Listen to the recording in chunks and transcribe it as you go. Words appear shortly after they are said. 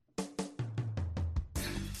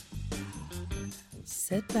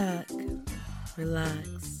Sit back,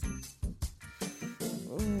 relax,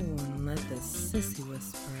 and let the Sissy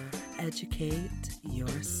Whisperer educate your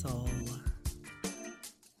soul.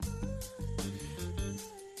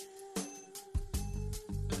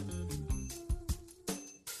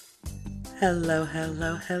 Hello,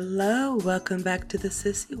 hello, hello. Welcome back to the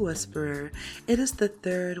Sissy Whisperer. It is the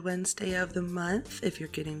third Wednesday of the month, if you're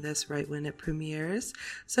getting this right when it premieres.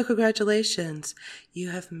 So congratulations. You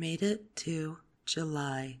have made it to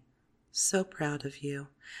July. So proud of you.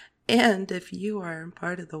 And if you are in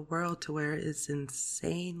part of the world to where it's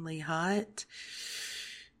insanely hot,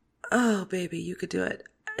 oh baby, you could do it.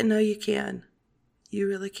 I know you can. You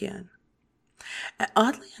really can.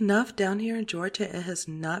 Oddly enough, down here in Georgia, it has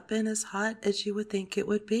not been as hot as you would think it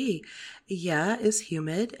would be. Yeah, it's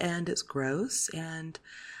humid and it's gross and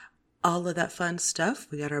all of that fun stuff.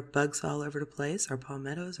 We got our bugs all over the place, our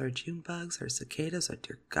palmettos, our June bugs, our cicadas. Oh,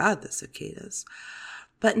 dear God, the cicadas.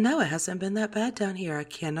 But no, it hasn't been that bad down here. I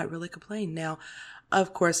cannot really complain. Now,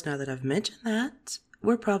 of course, now that I've mentioned that,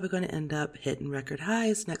 we're probably going to end up hitting record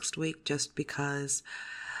highs next week just because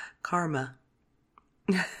karma.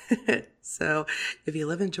 So if you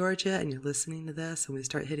live in Georgia and you're listening to this and we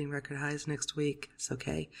start hitting record highs next week, it's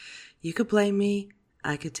okay. You could blame me.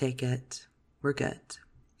 I could take it. We're good.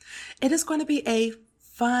 It is going to be a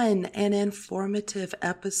fun and informative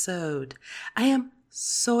episode. I am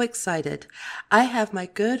so excited. I have my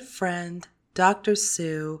good friend, Dr.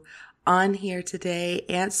 Sue, on here today,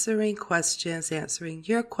 answering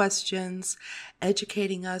your questions,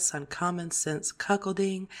 educating us on common sense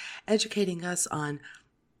cuckolding, educating us on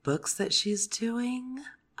books that she's doing.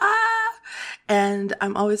 And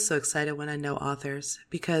I'm always so excited when I know authors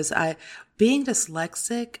because being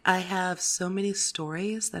dyslexic, I have so many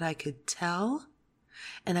stories that I could tell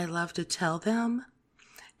and I love to tell them.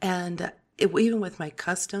 And even with my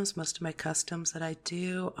customs, most of my customs that I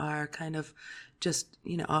do are kind of just,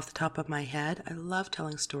 off the top of my head. I love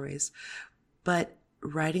telling stories, but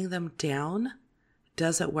writing them down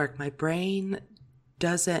doesn't work. My brain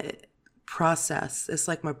doesn't process. It's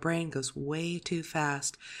like my brain goes way too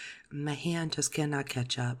fast. My hand just cannot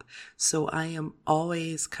catch up. So I am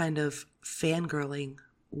always kind of fangirling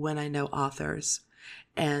when I know authors,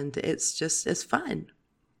 and it's fun.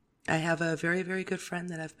 I have a very, very good friend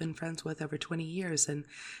that I've been friends with over 20 years, and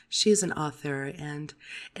she's an author, and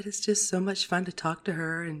it is just so much fun to talk to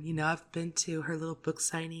her. And, I've been to her little book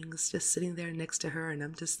signings, just sitting there next to her, and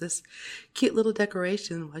I'm just this cute little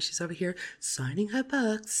decoration while she's over here signing her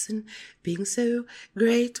books and being so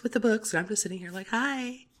great with the books. And I'm just sitting here like,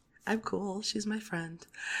 hi, I'm cool. She's my friend.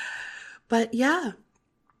 But yeah,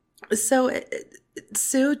 so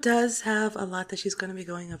Sue does have a lot that she's going to be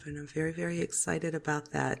going over, and I'm very, very excited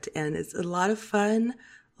about that. And it's a lot of fun,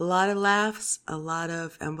 a lot of laughs, a lot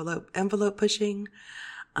of envelope pushing,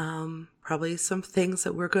 probably some things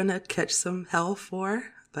that we're going to catch some hell for,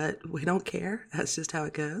 but we don't care. That's just how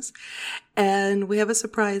it goes. And we have a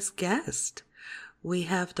surprise guest. We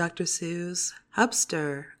have Dr. Sue's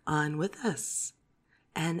hubster on with us.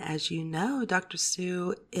 And as you know, Dr.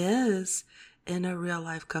 Sue is in a real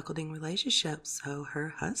life cuckolding relationship. So her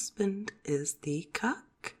husband is the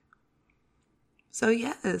cuck. So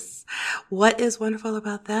yes, what is wonderful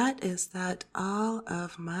about that is that all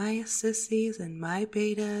of my sissies and my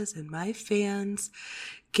betas and my fans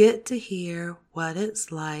get to hear what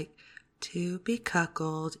it's like to be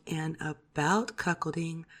cuckolded and about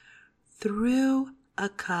cuckolding through a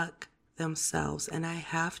cuck themselves. And I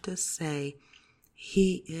have to say,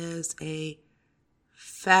 he is a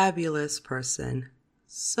fabulous person.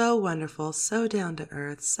 So wonderful, so down to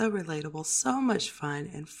earth, so relatable, so much fun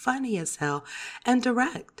and funny as hell and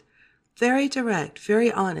direct,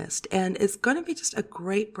 very honest. And it's going to be just a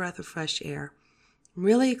great breath of fresh air. I'm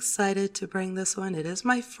really excited to bring this one. It is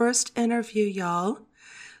my first interview, y'all.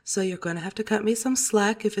 So you're going to have to cut me some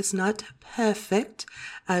slack if it's not perfect.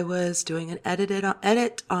 I was doing an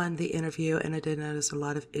edit on the interview and I did notice a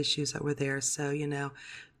lot of issues that were there. So,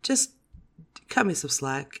 just cut me some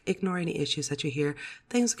slack. Ignore any issues that you hear.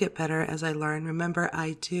 Things get better as I learn. Remember,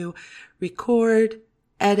 I do record,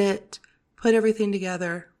 edit, put everything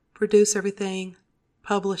together, produce everything,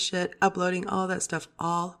 publish it, uploading, all that stuff,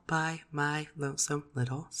 all by my lonesome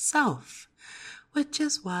little self, which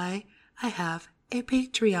is why I have a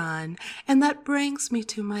Patreon. And that brings me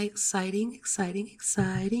to my exciting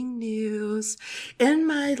news. In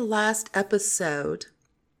my last episode,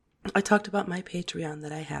 I talked about my Patreon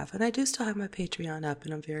that I have, and I do still have my Patreon up,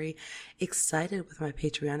 and I'm very excited with my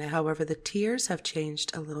Patreon. However, the tiers have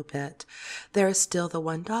changed a little bit. There is still the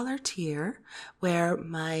 $1 tier where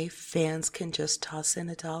my fans can just toss in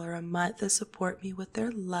 $1 a month to support me with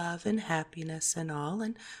their love and happiness and all,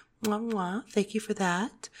 and mwah, mwah, thank you for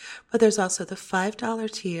that. But there's also the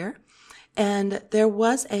 $5 tier, and there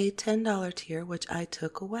was a $10 tier, which I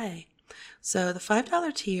took away. So the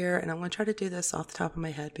 $5 tier, and I'm going to try to do this off the top of my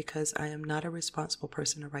head because I am not a responsible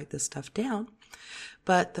person to write this stuff down.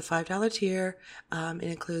 But the $5 tier, it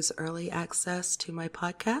includes early access to my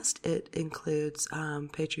podcast. It includes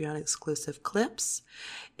Patreon exclusive clips.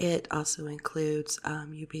 It also includes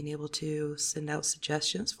you being able to send out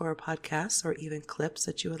suggestions for a podcast or even clips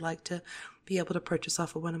that you would like to be able to purchase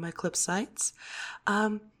off of one of my clip sites.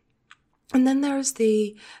 And then there's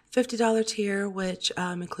the $50 tier, which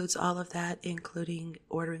includes all of that, including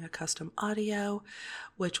ordering a custom audio,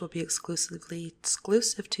 which will be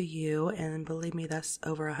exclusive to you. And believe me, that's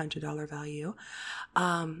over $100 value.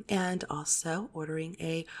 And also ordering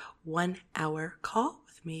a 1-hour call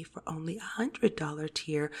with me for only $100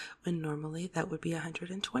 tier, when normally that would be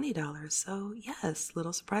 $120. So yes,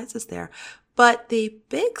 little surprises there. But the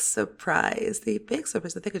big surprise, I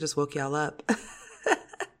think I just woke y'all up.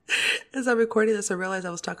 As I'm recording this, I realized I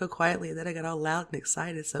was talking quietly, and then I got all loud and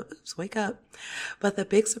excited. So, oops, wake up. But the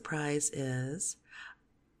big surprise is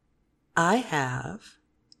I have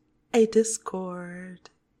a Discord.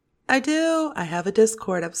 I do. I have a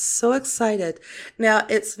Discord. I'm so excited. Now,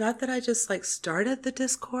 it's not that I just started the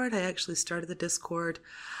Discord. I actually started the Discord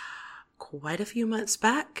quite a few months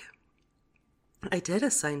back. I did. I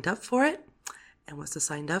signed up for it. And once I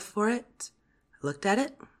signed up for it, I looked at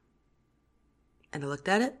it. And I looked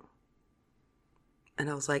at it. And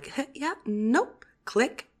I was like, hey, yeah, nope,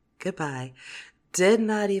 click, goodbye. Did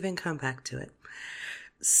not even come back to it.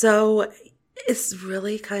 So it's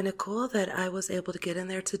really kind of cool that I was able to get in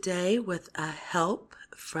there today with help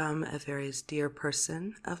from a very dear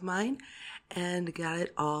person of mine and got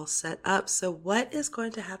it all set up. So what is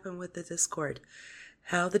going to happen with the Discord?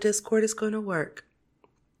 How the Discord is going to work?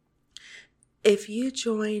 If you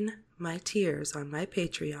join my tiers on my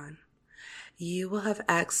Patreon, you will have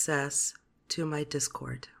access to my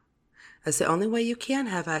Discord. That's the only way you can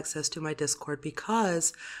have access to my Discord,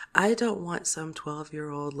 because I don't want some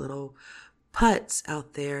 12-year-old little putts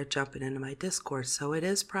out there jumping into my Discord. So it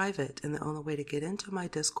is private, and the only way to get into my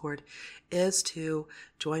Discord is to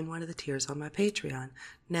join one of the tiers on my Patreon.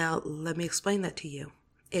 Now, let me explain that to you.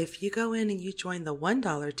 If you go in and you join the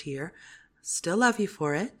 $1 tier, still love you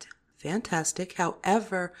for it. Fantastic.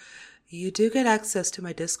 However, you do get access to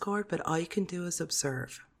my Discord, but all you can do is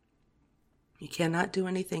observe. You cannot do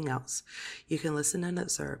anything else. You can listen and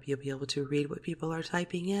observe. You'll be able to read what people are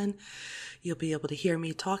typing in. You'll be able to hear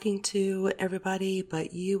me talking to everybody,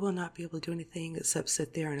 but you will not be able to do anything except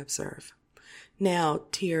sit there and observe. Now,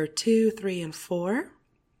 tier 2, 3, and 4,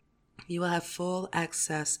 you will have full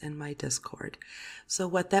access in my Discord. So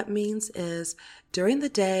what that means is during the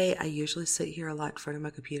day, I usually sit here a lot in front of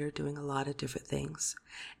my computer doing a lot of different things.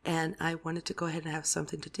 And I wanted to go ahead and have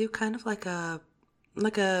something to do, kind of like a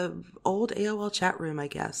old AOL chat room, I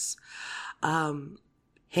guess.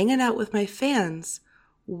 Hanging out with my fans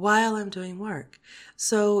while I'm doing work.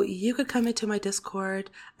 So you could come into my Discord.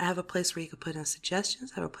 I have a place where you could put in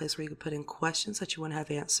suggestions. I have a place where you could put in questions that you want to have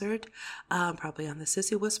answered, probably on the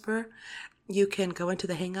Sissy Whisperer. You can go into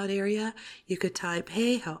the Hangout area. You could type,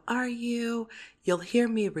 hey, how are you? You'll hear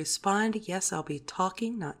me respond. Yes, I'll be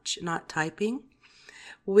talking, not typing.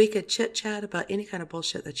 We could chit-chat about any kind of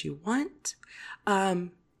bullshit that you want.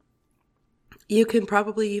 You can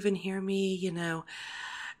probably even hear me,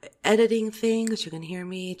 editing things. You can hear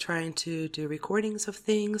me trying to do recordings of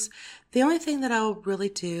things. The only thing that I'll really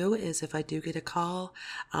do is if I do get a call,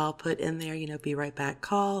 I'll put in there, be right back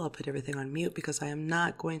call. I'll put everything on mute because I am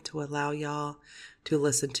not going to allow y'all to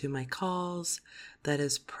listen to my calls. That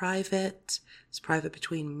is private. It's private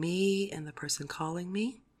between me and the person calling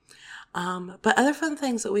me. But other fun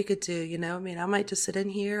things that we could do, I might just sit in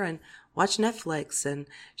here and watch Netflix and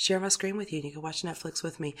share my screen with you, and you can watch Netflix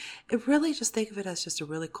with me. It really, just think of it as just a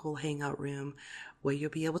really cool hangout room where you'll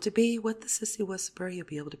be able to be with the Sissy Whisperer. You'll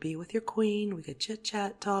be able to be with your queen. We could chit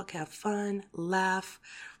chat, talk, have fun, laugh,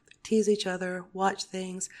 tease each other, watch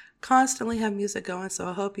things, constantly have music going. So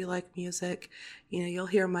I hope you like music. You'll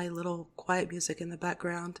hear my little quiet music in the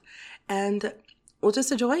background, and we'll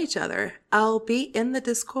just enjoy each other. I'll be in the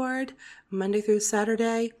Discord Monday through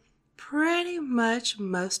Saturday, pretty much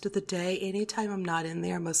most of the day. Anytime I'm not in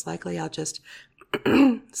there, most likely I'll just,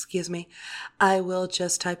 excuse me, I will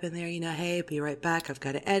just type in there, hey, be right back, I've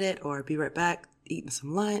got to edit, or be right back, eating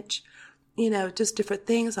some lunch, just different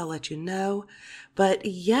things. I'll let you know. But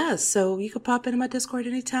yeah, so you can pop into my Discord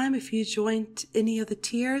anytime if you joined any of the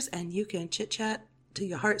tiers, and you can chit chat to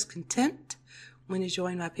your heart's content when you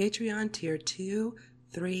join my Patreon tier 2,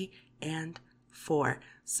 3, and 4.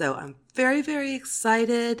 So I'm very, very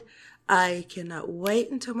excited. I cannot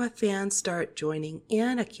wait until my fans start joining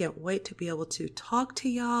in. I can't wait to be able to talk to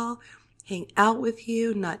y'all, hang out with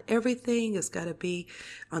you. Not everything has got to be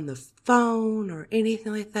on the phone or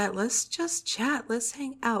anything like that. Let's just chat. Let's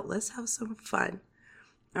hang out. Let's have some fun.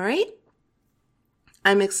 All right?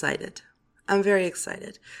 I'm excited. I'm very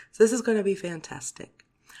excited. So this is going to be fantastic.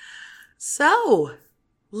 So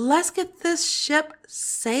let's get this ship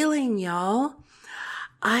sailing, y'all.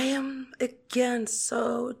 I am, again,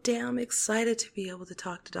 so damn excited to be able to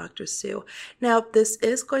talk to Dr. Sue. Now, this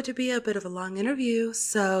is going to be a bit of a long interview,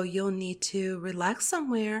 so you'll need to relax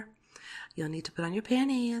somewhere. You'll need to put on your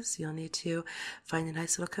panties. You'll need to find a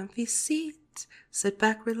nice little comfy seat. Sit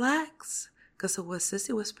back, relax, because the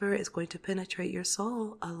Sissy Whisperer is going to penetrate your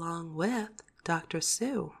soul along with Dr.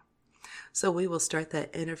 Sue. So we will start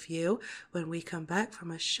that interview when we come back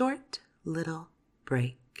from a short little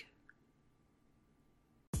break.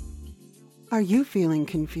 Are you feeling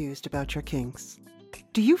confused about your kinks?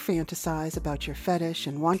 Do you fantasize about your fetish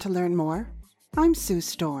and want to learn more? I'm Sue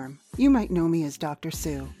Storm. You might know me as Dr.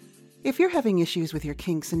 Sue. If you're having issues with your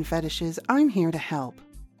kinks and fetishes, I'm here to help.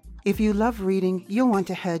 If you love reading, you'll want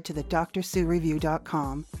to head to the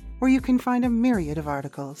drsuereview.com, where you can find a myriad of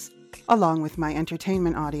articles, along with my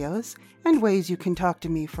entertainment audios and ways you can talk to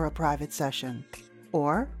me for a private session.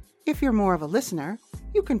 Or, if you're more of a listener,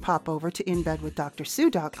 you can pop over to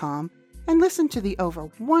inbedwithdrsue.com and listen to the over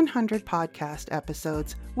 100 podcast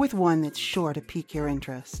episodes with one that's sure to pique your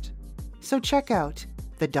interest. So check out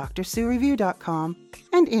the drsuereview.com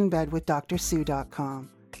and inbedwithdrsue.com.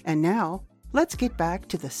 And now, let's get back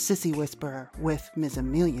to the Sissy Whisperer with Ms.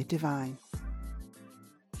 Amelia Devine.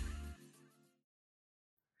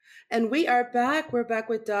 And we are back. We're back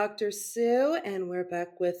with Dr. Sue, and we're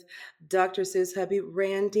back with Dr. Sue's hubby,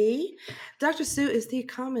 Randy. Dr. Sue is the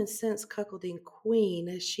common sense cuckolding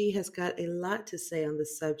queen. She has got a lot to say on the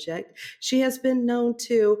subject. She has been known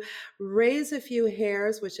to raise a few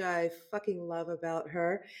hairs, which I fucking love about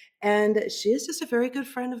her. And she is just a very good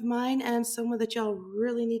friend of mine and someone that y'all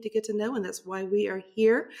really need to get to know, and that's why we are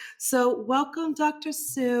here. So welcome, Dr.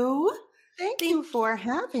 Sue. Thank you for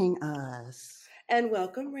having us. And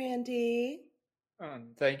welcome, Randy.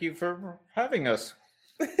 Thank you for having us.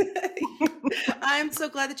 I'm so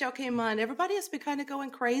glad that y'all came on. Everybody has been kind of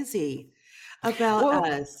going crazy about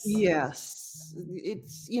us. Yes.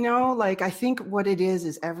 It's, I think what it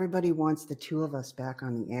is everybody wants the two of us back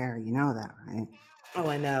on the air. You know that, right? Oh,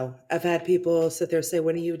 I know. I've had people sit there and say,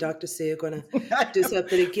 when are you, Dr. Sue, going to do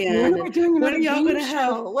something again? When are we doing another y'all game going to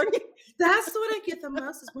have? That's what I get the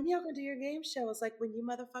most is when y'all going to do your game show. It's like when you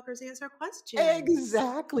motherfuckers answer questions.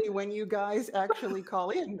 Exactly. When you guys actually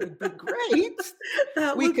call in would be great.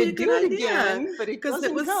 We could do it again, but it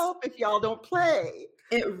doesn't help if y'all don't play.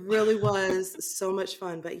 It really was so much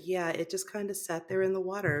fun, but yeah, it just kind of sat there in the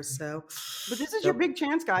water. So, but this is your big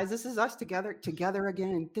chance, guys. This is us together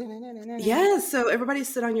again. Yeah. So everybody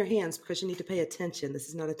sit on your hands because you need to pay attention. This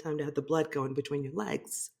is not a time to have the blood going between your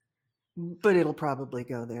legs. But it'll probably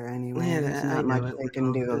go there anyway. Yeah, There's not much they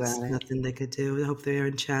can do about it. Nothing they could do. I hope they're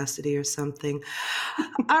in chastity or something.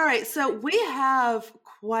 All right. So we have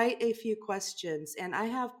quite a few questions, and I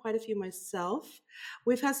have quite a few myself.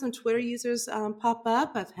 We've had some Twitter users pop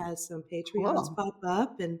up. I've had some Patreons pop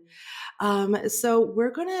up. And so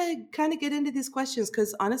we're going to kind of get into these questions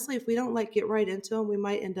because honestly, if we don't get right into them, we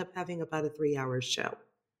might end up having about a 3-hour show.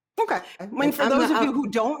 Okay. And for those of you who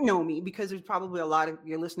don't know me, because there's probably a lot of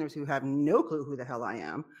your listeners who have no clue who the hell I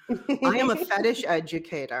am, I am a fetish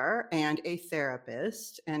educator and a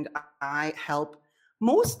therapist, and I help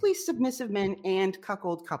mostly submissive men and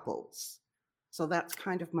cuckold couples. So that's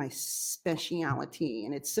kind of my speciality.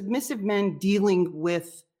 And it's submissive men dealing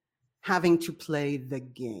with having to play the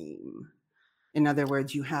game. In other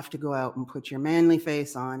words, you have to go out and put your manly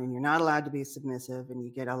face on, and you're not allowed to be submissive, and you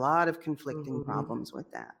get a lot of conflicting problems with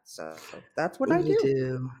that. So that's what I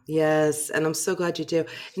do. Yes, and I'm so glad you do.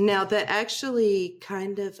 Now, that actually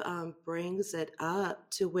kind of brings it up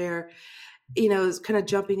to where, it's kind of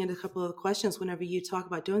jumping into a couple of the questions whenever you talk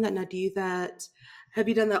about doing that. Now, have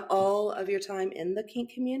you done that all of your time in the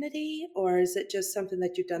kink community, or is it just something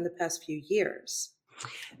that you've done the past few years?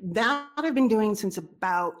 That I've been doing since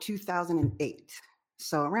about 2008.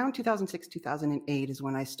 So around 2006, 2008 is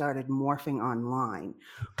when I started morphing online.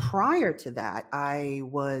 Prior to that, I'm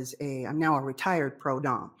now a retired pro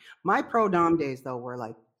dom. My pro dom days, though, were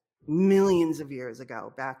like millions of years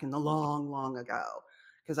ago, back in the long, long ago,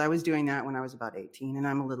 because I was doing that when I was about 18, and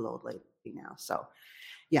I'm a little old lady now. So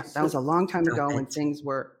yeah, that was a long time ago when things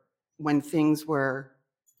were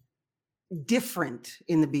different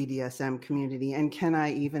in the BDSM community. And can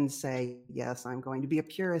I even say, yes, I'm going to be a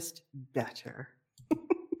purist, better.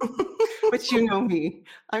 But you know me,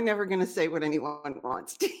 I'm never going to say what anyone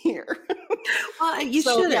wants to hear. Well, you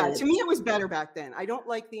should. Yeah, to me, it was better back then. I don't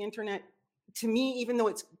like the internet. To me, even though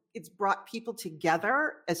it's brought people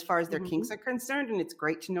together as far as their kinks are concerned, and it's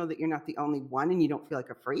great to know that you're not the only one and you don't feel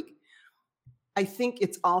like a freak, I think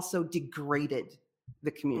it's also degraded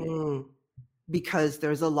the community because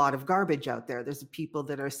there's a lot of garbage out there. There's people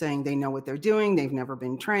that are saying they know what they're doing. They've never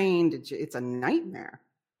been trained. It's a nightmare.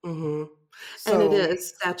 Mm-hmm. So, and it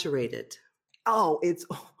is saturated. Oh,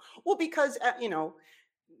 well, because,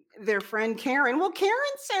 their friend Karen,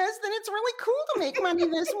 Karen says that it's really cool to make money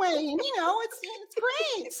this way. And, it's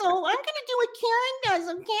great. So I'm going to do what Karen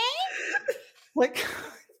does, okay? Like,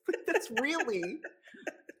 that's really...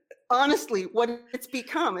 honestly, what it's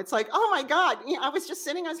become. It's like, oh my God, I was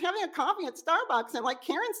having a coffee at Starbucks and like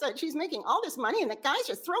Karen said, she's making all this money and the guys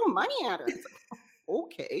just throwing money at her. It's like,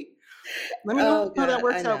 okay. Let me know how that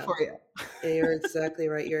works out for you. You're exactly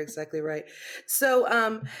right. You're exactly right. So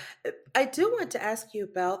I do want to ask you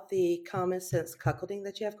about the common sense cuckolding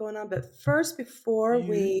that you have going on. But first, before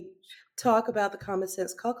we talk about the common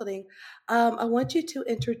sense cuckolding, I want you to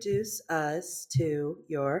introduce us to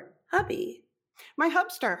your hubby. My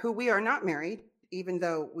hubster, who we are not married, even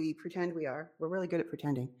though we pretend we are. We're really good at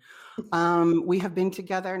pretending. We have been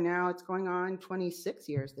together now. It's going on 26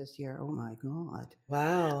 years this year. Oh my God!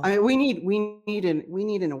 Wow. I mean, we need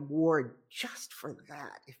an award just for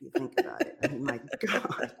that. If you think about it, I mean, my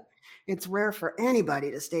God, it's rare for anybody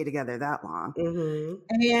to stay together that long. Mm-hmm.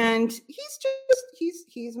 And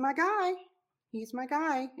he's my guy. He's my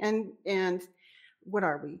guy. And. What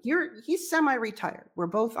are we? He's semi-retired. We're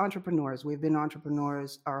both entrepreneurs. We've been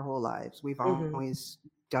entrepreneurs our whole lives. We've always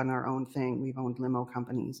done our own thing. We've owned limo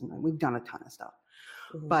companies and we've done a ton of stuff.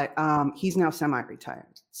 Mm-hmm. But he's now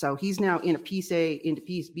semi-retired. So he's now in a piece A into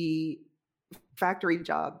piece B factory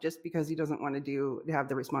job just because he doesn't want to have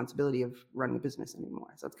the responsibility of running a business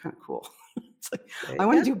anymore. So it's kind of cool. It's like, I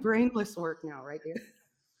want to do brainless work now, right here.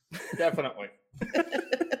 Definitely.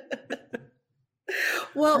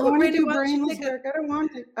 Well, I want to do brainless work. I don't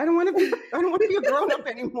want to be a grown-up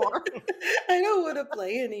anymore. I don't want to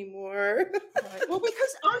play anymore. Right. Well,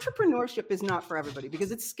 because entrepreneurship is not for everybody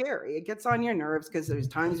because it's scary. It gets on your nerves because there's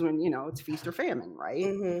times when, it's feast or famine, right?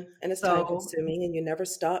 Mm-hmm. And it's time consuming and you never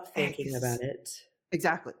stop thinking about it.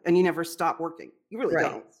 Exactly. And you never stop working. You really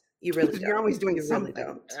don't. You really don't. You're always doing something. Really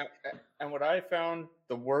don't. And what I found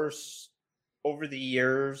the worst over the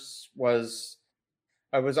years was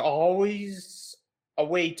I was always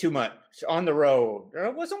away too much on the road. I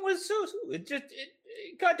wasn't with Susu. It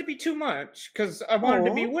got to be too much because I wanted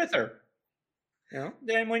to be with her.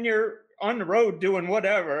 Then when you're on the road doing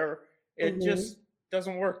whatever, it just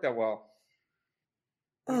doesn't work that well.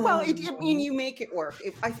 Well, you make it work.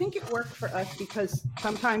 I think it worked for us because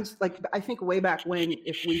sometimes, like I think way back when,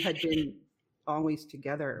 if we had been always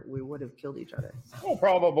together, we would have killed each other. Oh,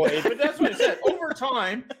 probably. But that's what I said. Over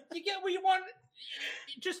time, you get what you want.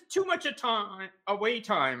 Just too much away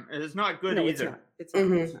time is not good either. It's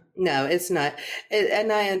not. No, it's not.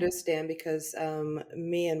 And I understand because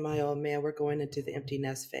me and my old man, we're going into the empty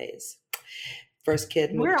nest phase. First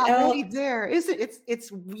kid moved out. We're already there.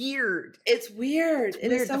 It's weird. It's weird.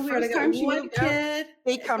 It is so weird. I got one kid.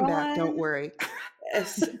 They come back. Don't worry.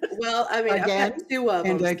 Well, I mean, again, I've got two of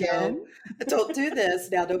them. And again. So don't do this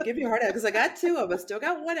now. Don't give me a heart attack because I got two of them. I still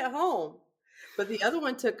got one at home. But the other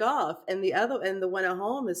one took off, and the one at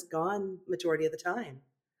home is gone majority of the time.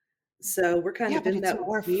 So we're kind of in that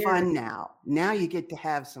more weird... fun now. Now you get to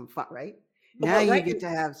have some fun, right? Now you get to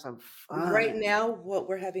have some fun. Right now, what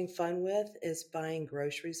we're having fun with is buying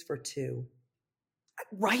groceries for two.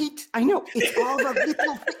 Right? I know. It's all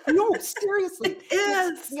no, seriously. It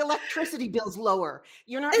is. The electricity bill's lower.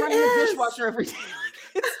 You're not running a dishwasher every day.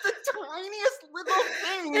 It's the tiniest little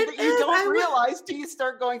thing that you don't realize till you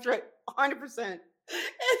start going through it. 100%.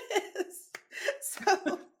 It is.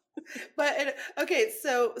 So, but okay.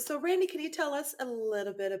 So Randy, can you tell us a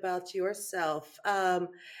little bit about yourself?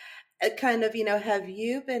 Kind of, have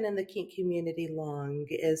you been in the kink community long?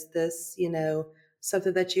 Is this,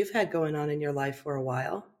 something that you've had going on in your life for a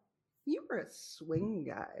while? You were a swing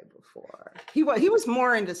guy before. He was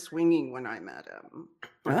more into swinging when I met him.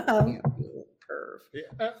 Uh-oh. Perv.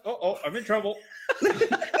 Yeah. I'm in trouble.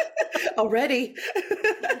 Already.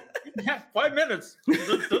 Yeah, 5 minutes.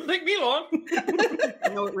 Doesn't take me long.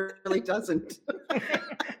 No, it really doesn't.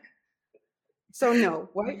 So no,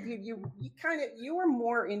 what you kind of, you were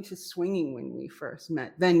more into swinging when we first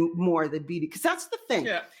met than more the BD, because that's the thing.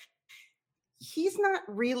 Yeah. He's not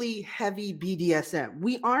really heavy BDSM.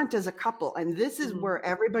 We aren't as a couple. And this is where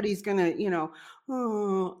everybody's going to,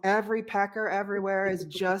 oh, every pecker everywhere has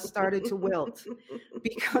just started to wilt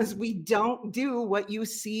because we don't do what you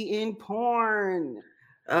see in porn.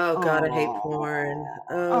 Oh, God, I hate porn.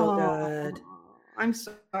 Oh, God. I'm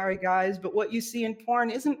sorry, guys, but what you see in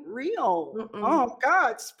porn isn't real. Oh,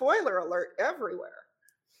 God, spoiler alert everywhere.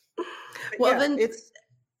 Well, then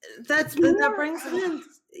that brings it in.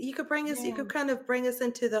 You could kind of bring us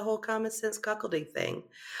into the whole common sense cuckolding thing.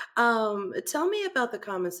 Tell me about the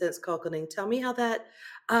common sense cuckolding. Tell me how that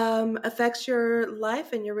affects your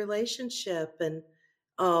life and your relationship. And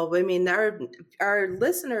I mean, our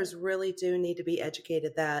listeners really do need to be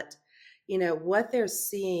educated that, what they're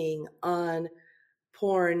seeing on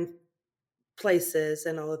porn places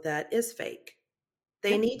and all of that is fake.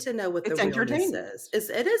 They need to know what the realness is.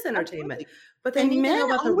 It is entertainment. Absolutely. But they need to know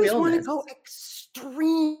about the realness. Want to go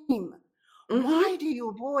extreme. Why do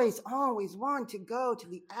you boys always want to go to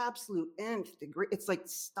the absolute nth degree? It's like,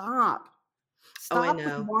 stop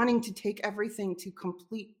with wanting to take everything to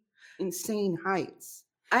complete insane heights.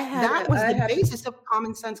 That was the basis of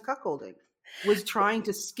common sense cuckolding, was trying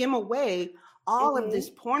to skim away all of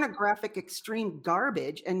this pornographic extreme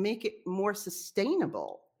garbage and make it more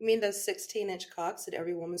sustainable. You mean those 16-inch cocks that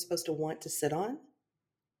every woman's supposed to want to sit on?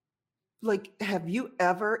 Like, have you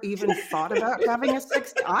ever even thought about having a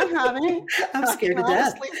 16? I haven't. I'm scared to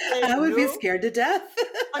death. I would be scared to death.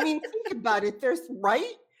 I mean, think about it. There's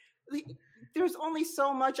only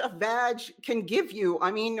so much a vag can give you.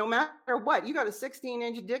 I mean, no matter what, you got a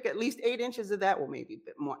 16-inch dick, at least 8 inches of that, well, maybe a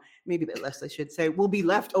bit more, maybe a bit less, I should say, will be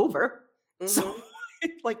left over. So,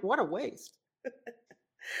 like, what a waste.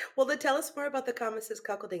 Well, then tell us more about the common sense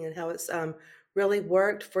cuckolding and how it's really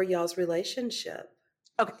worked for y'all's relationship.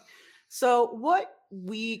 Okay. So what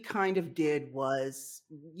we kind of did was,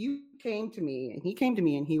 you came to me and he came to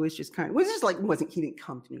me and he was just kind of, he didn't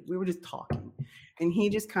come to me. We were just talking. And he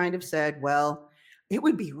just kind of said, well, it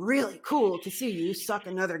would be really cool to see you suck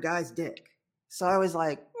another guy's dick. So I was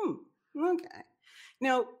like, okay.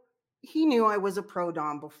 Now, he knew I was a pro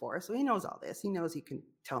dom before, so he knows all this. He knows he can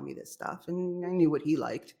tell me this stuff, and I knew what he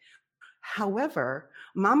liked. However,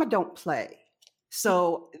 mama don't play,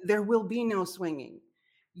 so there will be no swinging.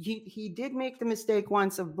 He did make the mistake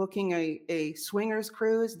once of booking a swingers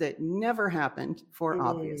cruise that never happened for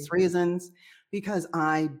obvious reasons, because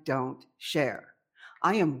I don't share.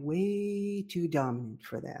 I am way too dominant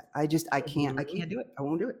for that. I can't do it. I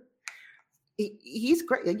won't do it. He's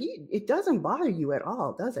great. It doesn't bother you at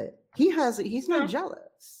all, does it? He's not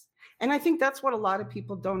jealous. And I think that's what a lot of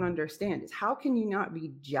people don't understand, is how can you not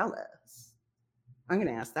be jealous? I'm going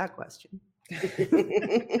to ask that question.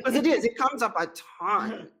 Because it comes up a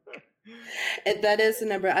ton. And that is the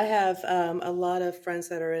number. I have a lot of friends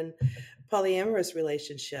that are in polyamorous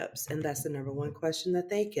relationships, and that's the number one question that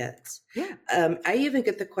they get. Yeah. I even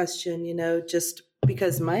get the question, just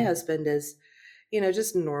because my husband is,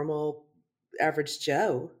 just normal, average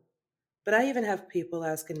Joe. But I even have people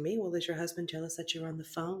asking me, well, is your husband jealous that you're on the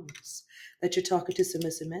phones, that you're talking to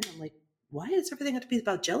submissive men? I'm like, why does everything have to be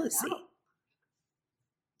about jealousy? Wow.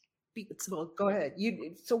 Well, go ahead.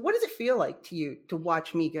 So what does it feel like to you to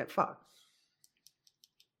watch me get fucked?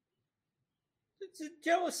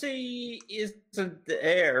 Jealousy isn't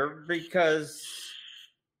there because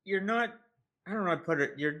you're not, I don't know how to put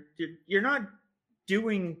it, you're not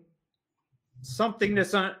doing something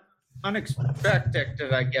that's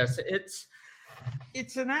unexpected, I guess.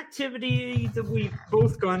 It's an activity that we've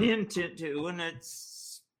both gone into, and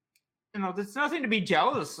it's, there's nothing to be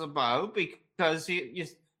jealous about, because you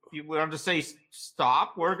want to say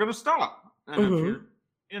stop, we're going to stop. And if you're,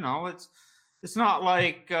 it's not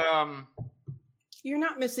like you're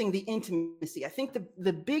not missing the intimacy. I think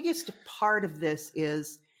the biggest part of this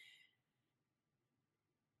is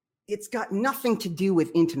it's got nothing to do with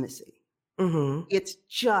intimacy. It's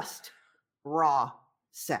just raw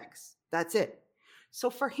sex. That's it. So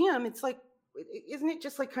for him, it's like, isn't it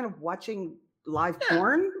just like kind of watching live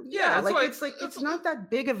porn? Yeah, it's not that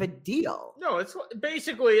big of a deal. No, it's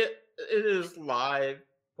basically it is live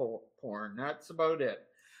porn. That's about it.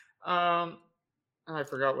 I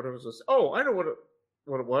forgot what it was. Oh, I know what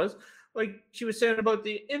it was. Like she was saying about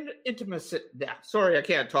the intimacy. Yeah, sorry, I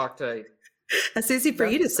can't talk today. That's easy for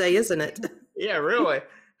you to say, isn't it? Yeah, really.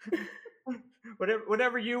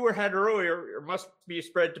 Whatever you had earlier must be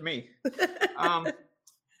spread to me.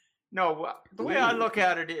 No, the way I look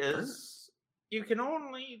at it is, you can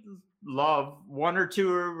only love one or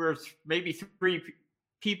two or maybe three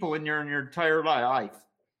people in your entire life.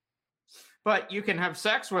 But you can have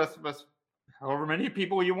sex with however many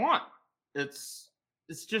people you want. It's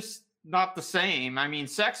just not the same. I mean,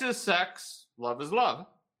 sex is sex, love is love.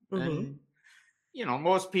 Mm-hmm. And, you know,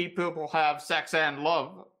 most people will have sex and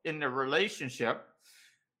love in their relationship.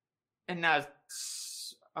 And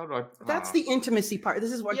that's the intimacy part.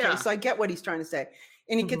 This is what, okay, so I get what he's trying to say.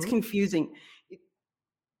 And it gets confusing.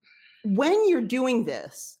 When you're doing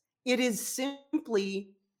this, it is simply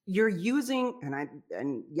you're using,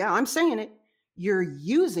 I'm saying it, you're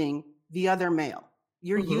using the other male.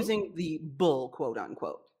 You're using the bull, quote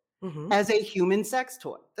unquote, as a human sex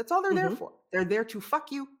toy. That's all they're there for. They're there to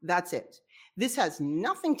fuck you. That's it. This has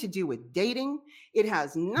nothing to do with dating. It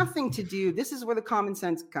has nothing to do. This is where the common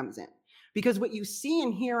sense comes in. Because what you see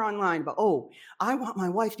and hear online about, oh, I want my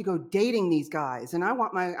wife to go dating these guys, and I'm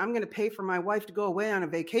going to pay for my wife to go away on a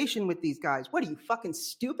vacation with these guys. What are you, fucking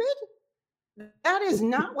stupid? That is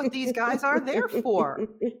not what these guys are there for.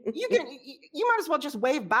 You might as well just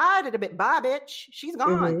wave bye to the bit. Bye, bitch. She's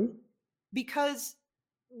gone. Because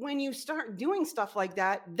when you start doing stuff like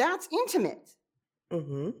that, that's intimate.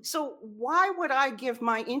 So why would I give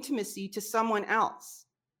my intimacy to someone else?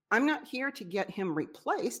 I'm not here to get him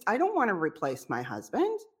replaced. I don't want to replace my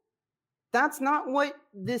husband. That's not what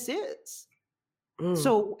this is.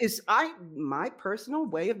 So my personal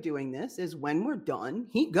way of doing this is when we're done,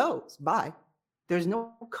 he goes, bye. There's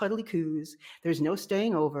no cuddly coos. There's no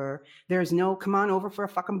staying over. There's no come on over for a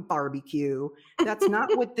fucking barbecue. That's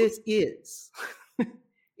not what this is.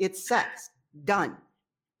 It's sex. Done.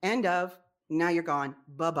 End of. Now you're gone.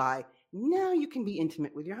 Bye-bye. Now you can be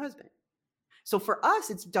intimate with your husband. So for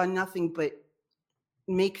us, it's done nothing but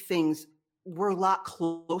make things, we're a lot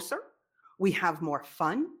closer. We have more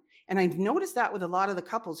fun. And I've noticed that with a lot of the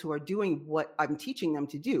couples who are doing what I'm teaching them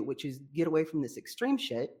to do, which is get away from this extreme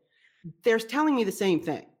shit. They're telling me the same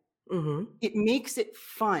thing. It makes it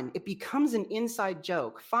fun. It becomes an inside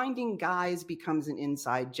joke. Finding guys becomes an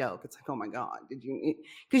inside joke. It's like, oh my God,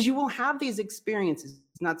 because you will have these experiences,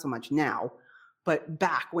 not so much now, but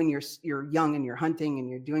back when you're young and you're hunting and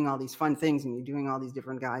you're doing all these fun things and you're doing all these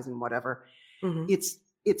different guys and whatever.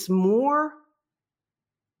 It's more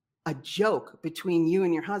a joke between you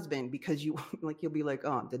and your husband, because you'll be like,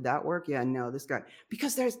 oh, did that work? Yeah, no, this guy,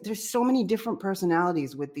 because there's so many different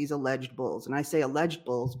personalities with these alleged bulls. And I say alleged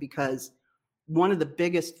bulls because one of the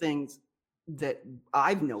biggest things that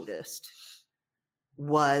I've noticed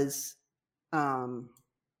was the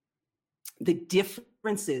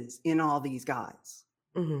differences in all these guys.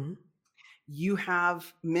 You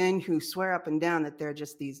have men who swear up and down that they're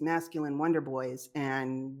just these masculine wonder boys,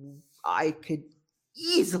 and I could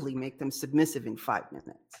easily make them submissive in 5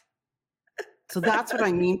 minutes. So that's what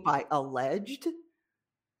I mean by alleged.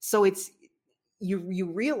 So it's you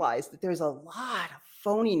realize that there's a lot of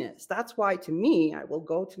phoniness. That's why, to me, I will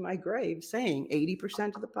go to my grave saying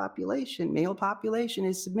 80% of the population, male population,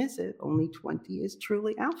 is submissive. Only 20 is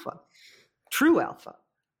truly alpha. True alpha.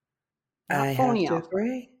 I phony have to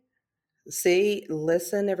agree. See,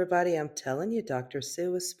 listen, everybody, I'm telling you, Dr.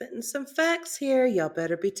 Sue is spitting some facts here. Y'all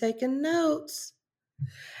better be taking notes.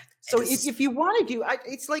 So if you want to do,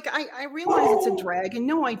 it's like, I realize it's a drag, and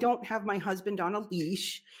no, I don't have my husband on a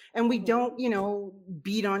leash, and we don't,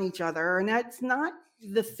 beat on each other. And that's not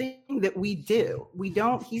the thing that we do.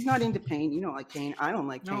 He's not into pain. You don't like pain. I don't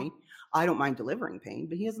like pain. I don't mind delivering pain,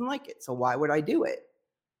 but he doesn't like it. So why would I do it?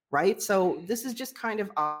 Right. So this is just kind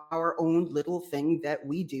of our own little thing that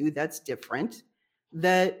we do that's different.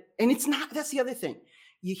 And it's not, that's the other thing.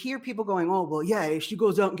 You hear people going, oh, well, yeah, she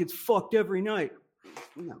goes out and gets fucked every night.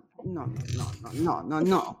 No.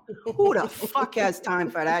 Who the fuck has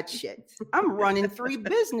time for that shit? I'm running 3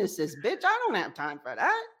 businesses, bitch. I don't have time for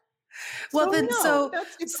that. Well,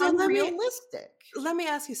 it's unrealistic. Let me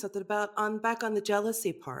ask you something about back on the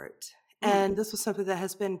jealousy part. And this was something that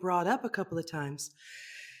has been brought up a couple of times.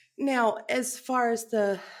 Now, as far as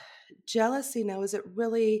the jealousy, now, is it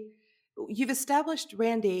really, you've established,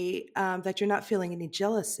 Randy, that you're not feeling any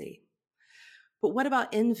jealousy, but what about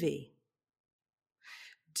envy?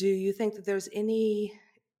 Do you think that there's any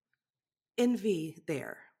envy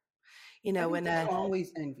there?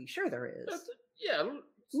 Always envy. Sure there is.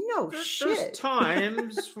 There's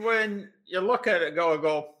times when you look at it and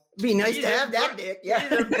go, be nice to have that dick. Yeah.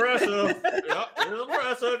 He's impressive. He's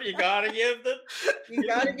impressive. You gotta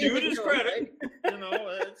give his credit.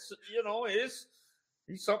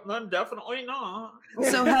 He's something I'm definitely not.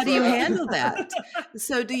 So how do you handle that?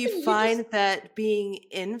 So do you find that being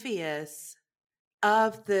envious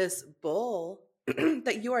of this bull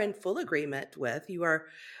that you are in full agreement with. You are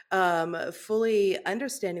fully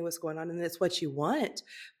understanding what's going on, and that's what you want.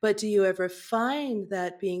 But do you ever find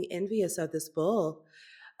that being envious of this bull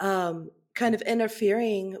kind of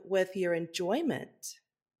interfering with your enjoyment?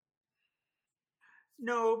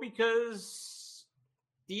 No, because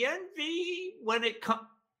the envy when it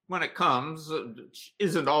comes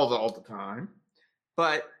isn't all the time,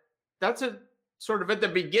 but that's a sort of at the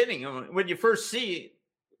beginning when you first see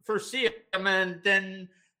them, and then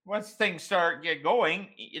once things get going,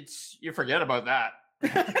 you forget about that.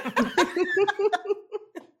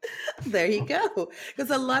 There you go. Because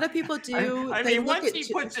a lot of people do. I mean, once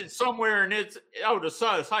he puts it somewhere and it's out of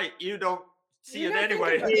sight, you don't see it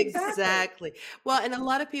anyway. Exactly. Well, and a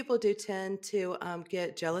lot of people do tend to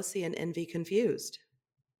get jealousy and envy confused.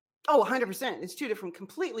 Oh, 100%. It's two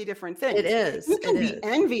completely different things. It is. You can be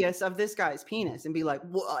envious of this guy's penis and be like,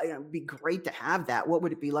 well, it'd be great to have that. What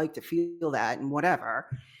would it be like to feel that and whatever?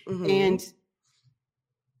 Mm-hmm.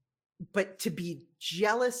 But to be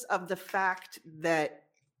jealous of the fact that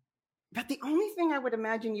the only thing I would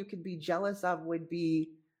imagine you could be jealous of would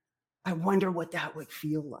be, I wonder what that would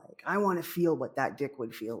feel like. I want to feel what that dick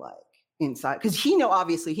would feel like inside. Because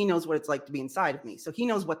obviously he knows what it's like to be inside of me. So he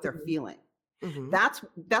knows what they're feeling. Mm-hmm.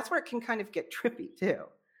 That's where it can kind of get trippy too,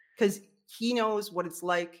 because he knows what it's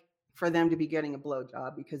like for them to be getting a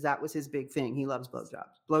blowjob, because that was his big thing. He loves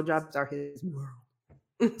blowjobs. Blowjobs are his world.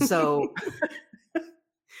 So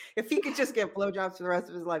if he could just get blowjobs for the rest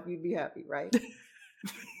of his life, you'd be happy, right?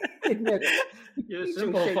 You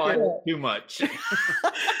simplify it too much.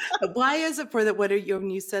 Why is it for that?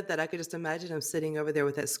 When you said that, I could just imagine him sitting over there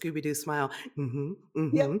with that Scooby-Doo smile. Mm-hmm,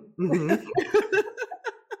 mm-hmm, yep. Mm-hmm.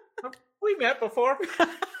 We met before.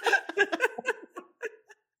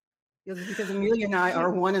 Because Amelia and I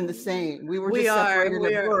are one and the same. We're discovering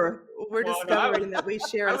that we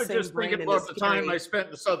share a same brain. I was just thinking about the time I spent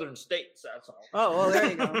in the southern states, that's all. Oh, well,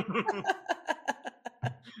 there you go.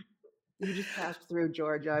 You just passed through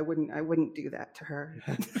Georgia. I wouldn't do that to her.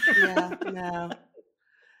 Yeah, no.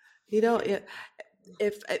 You know,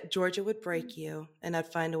 if Georgia would break you, and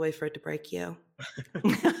I'd find a way for it to break you.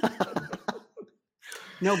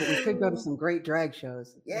 No, but we could go to some great drag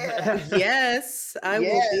shows. Yeah. Yes, I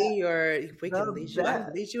will be we can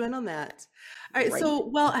lead you in on that. All right. So,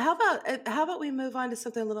 well, how about we move on to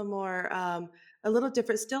something a little more, a little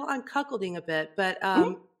different, still on cuckolding a bit, but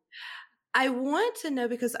I want to know,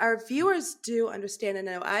 because our viewers do understand and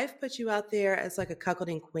know I've put you out there as like a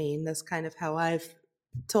cuckolding queen. That's kind of how I've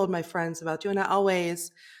told my friends about you. And I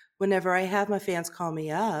always, whenever I have my fans call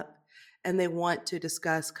me up and they want to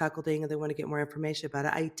discuss cuckolding and they want to get more information about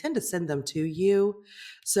it, I tend to send them to you.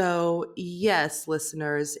 So yes,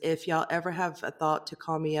 listeners, if y'all ever have a thought to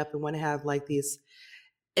call me up and want to have like these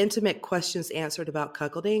intimate questions answered about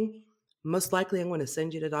cuckolding, most likely I'm going to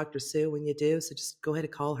send you to Dr. Sue when you do. So just go ahead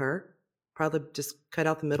and call her. Probably just cut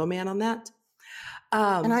out the middleman on that.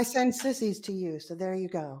 And I send sissies to you. So there you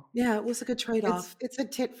go. Yeah, it was a good trade-off. It's a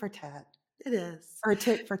tit for tat. It is. Or a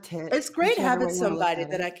tit for tit. It's great having somebody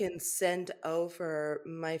that I can send over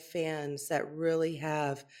my fans that really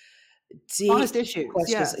have deep honest issues.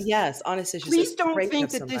 Yes, honest issues. Please don't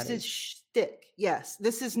think that this is shtick. Yes,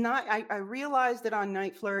 this is not. I realize that on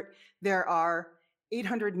Night Flirt, there are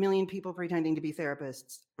 800 million people pretending to be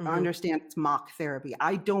therapists. Mm-hmm. I understand it's mock therapy.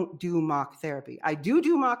 I don't do mock therapy. I do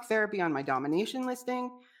mock therapy on my domination listing,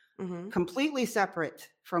 completely separate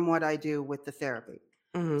from what I do with the therapy.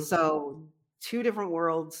 Mm-hmm. So 2 different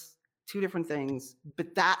worlds, 2 different things,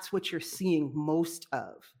 but that's what you're seeing most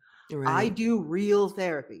of. Right. I do real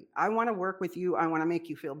therapy. I want to work with you. I want to make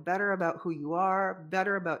you feel better about who you are,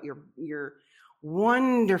 better about your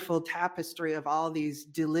wonderful tapestry of all these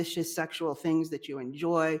delicious sexual things that you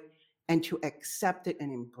enjoy, and to accept it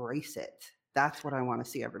and embrace it. That's what I want to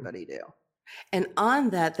see everybody do. And on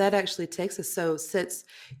that actually takes us. So since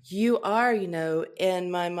you are,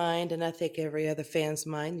 in my mind, and I think every other fan's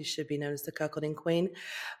mind, you should be known as the cuckolding queen,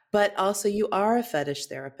 but also you are a fetish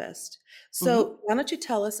therapist. So why don't you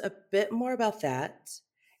tell us a bit more about that,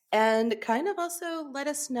 and kind of also let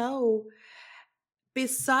us know,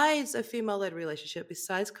 besides a female-led relationship,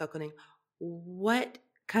 besides cuckolding, what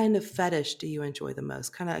kind of fetish do you enjoy the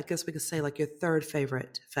most? Kind of, I guess we could say like your third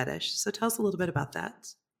favorite fetish. So tell us a little bit about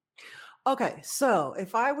that. Okay, so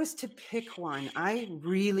if I was to pick one, I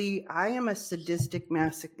am a sadistic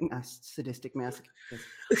masochist.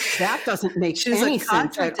 That doesn't make any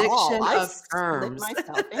sense at all. I split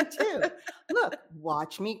myself in 2. Look,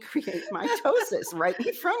 watch me create mitosis right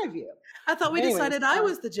in front of you. I thought we decided I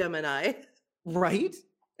was the Gemini. Right?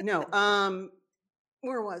 No.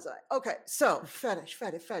 Where was I? Okay, so fetish.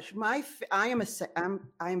 I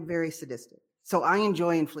am very sadistic. So I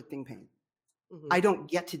enjoy inflicting pain. Mhm. I don't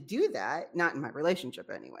get to do that, not in my relationship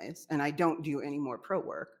anyways, and I don't do any more pro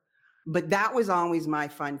work. But that was always my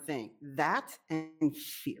fun thing, that and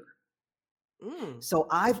fear. Mm. So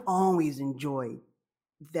I've always enjoyed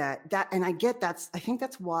that, and I think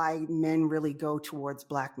that's why men really go towards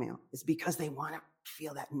blackmail, is because they want to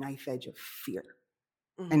feel that knife edge of fear.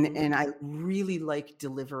 Mhm. And I really like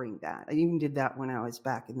delivering that. I even did that when I was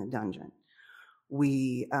back in the dungeon.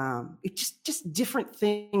 We it just different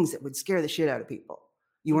things that would scare the shit out of people.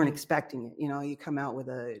 You weren't expecting it. You know, you come out with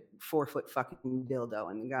a 4-foot fucking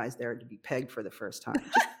dildo and the guy's there to be pegged for the first time.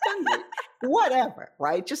 Just whatever,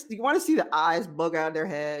 right? Just you want to see the eyes bug out of their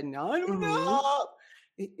head and I don't know.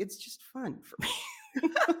 It's just fun for me.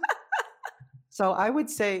 So I would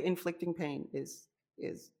say inflicting pain is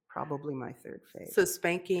probably my third fave. So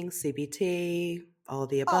spanking, CBT, all of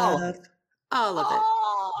the All above. of it. All of it.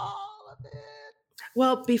 All of it.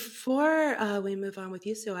 Well, before we move on with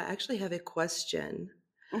you, Sue, I actually have a question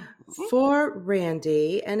Mhm. for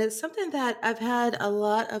Randy, and it's something that I've had a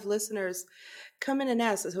lot of listeners come in and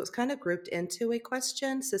ask. So it's kind of grouped into a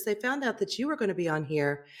question. Since they found out that you were going to be on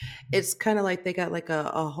here, it's kind of like they got like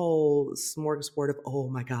a whole smorgasbord of, oh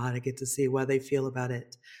my God, I get to see why they feel about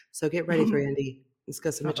it. So get ready, Randy. It's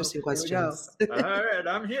got some interesting questions. All right,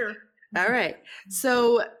 I'm here. All right.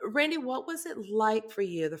 So, Randy, what was it like for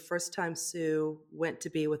you the first time Sue went to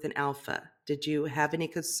be with an alpha? Did you have any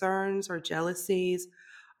concerns or jealousies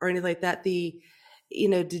or anything like that? Were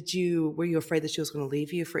you afraid that she was going to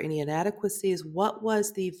leave you for any inadequacies? What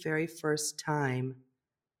was the very first time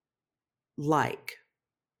like?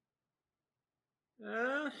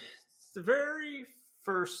 The very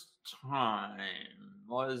first time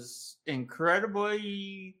was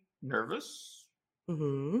incredibly nervous.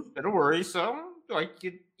 Mm-hmm. Bit of worrisome. Like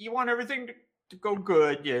you want everything to go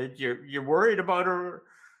good. You're worried about her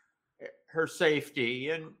safety,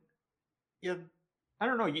 and I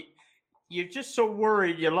don't know. You're just so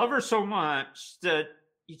worried. You love her so much that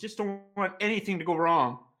you just don't want anything to go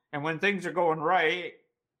wrong. And when things are going right,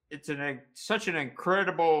 it's such an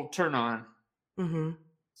incredible turn on. Mm-hmm.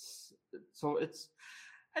 So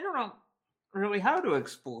I don't know really how to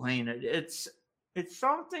explain it. It's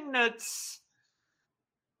something that's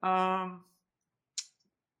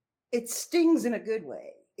It stings in a good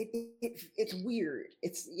way. It's weird.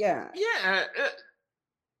 It's yeah. It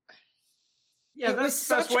That's was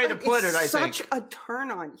the best way to put it. I think such a turn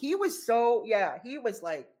on. He was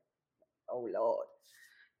like, oh Lord.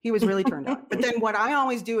 He was really turned on. But then what I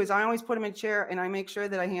always do is I always put him in a chair and I make sure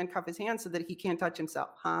that I handcuff his hands so that he can't touch himself.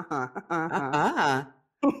 There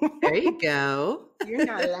you go. You're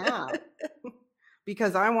not allowed.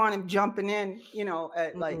 Because I want him jumping in,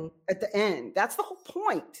 at the end. That's the whole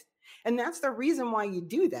point. And that's the reason why you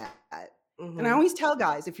do that. Mm-hmm. And I always tell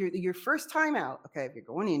guys, if you're your first time out, okay, if you're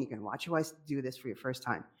going in, you're going to watch your wife do this for your first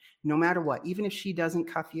time. No matter what, even if she doesn't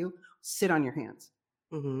cuff you, sit on your hands.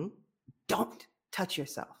 Mm-hmm. Don't touch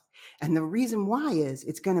yourself. And the reason why is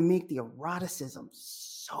it's going to make the eroticism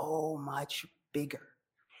so much bigger.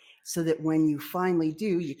 So that when you finally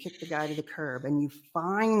do, you kick the guy to the curb and you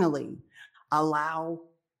finally allow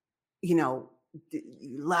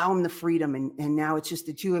him the freedom. And now it's just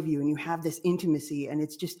the two of you and you have this intimacy and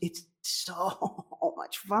it's so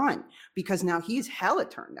much fun because now he's hella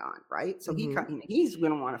turned on, right? So he's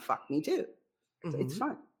going to want to fuck me too. So it's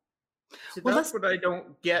fun. So that's what I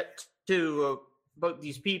don't get to about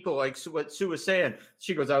these people, like what Sue was saying.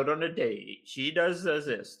 She goes out on a date. She does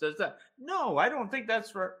this, does that. No, I don't think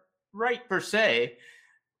that's right per se.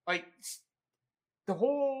 Like the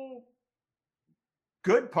whole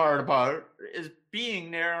good part about it is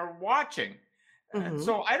being there watching. And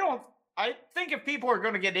so I think if people are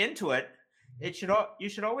going to get into it, you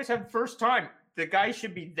should always have first time. The guy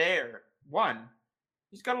should be there. One,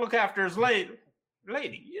 he's got to look after his lady.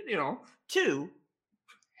 Two,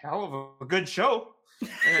 hell of a good show.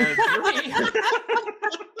 And three,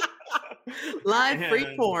 live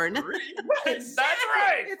free porn. That's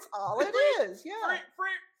right. It's all it is. Yeah.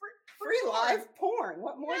 Free live porn.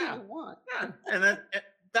 What more do you want? Yeah. And then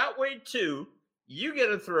that way too, you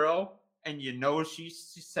get a thrill and you know she's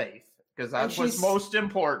safe because that's what's most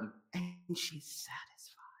important. And she's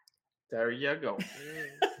satisfied. There you go.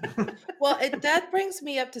 Well, that brings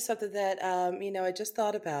me up to something that I just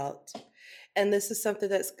thought about. And this is something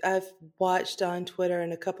that I've watched on Twitter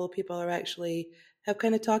and a couple of people have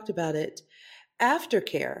kind of talked about it.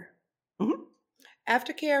 Aftercare. Mm-hmm.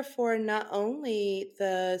 Aftercare for not only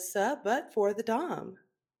the sub, but for the dom.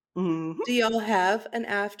 Mm-hmm. Do y'all have an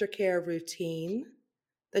aftercare routine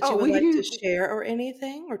that you would like to share or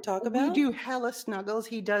anything or talk about? We do hella snuggles.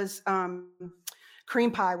 He does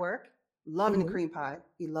cream pie work. Loving the cream pie.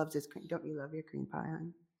 He loves his cream. Don't you love your cream pie,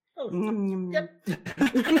 honey? Oh, Yep.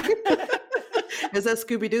 Is that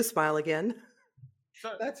Scooby-Doo smile again?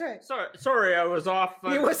 That's right. Sorry, I was off.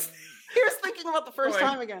 He was thinking about the first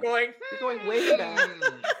time again. You're going way back.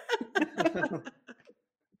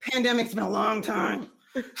 Pandemic's been a long time.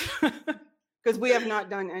 Because we have not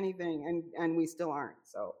done anything and we still aren't.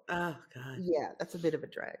 So oh God. Yeah, that's a bit of a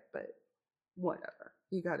drag, but whatever.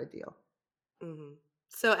 You got to deal. Mm-hmm.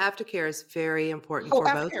 So aftercare is very important for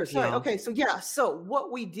both of you. Okay, so yeah, so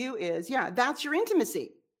what we do is, that's your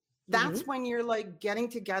intimacy. That's when you're like getting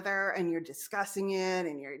together and you're discussing it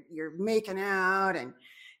and you're making out and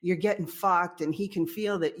you're getting fucked, and he can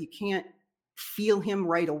feel that you can't feel him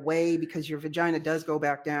right away because your vagina does go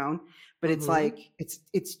back down, but it's like it's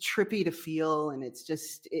trippy to feel, and it's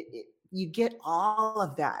just you get all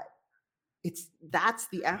of that. That's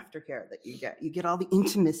the aftercare that you get. You get all the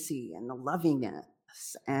intimacy and the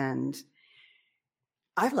lovingness, and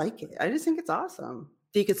I like it. I just think it's awesome.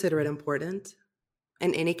 Do you consider it important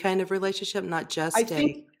in any kind of relationship, not just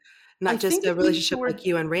a relationship like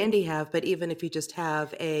you and Randy have, but even if you just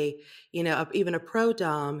have even a pro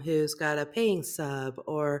dom who's got a paying sub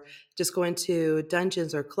or just going to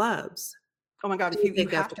dungeons or clubs? Oh my God, you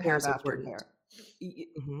have to have aftercare.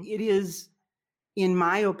 It is, in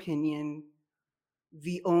my opinion,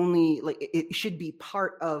 the only, like, it should be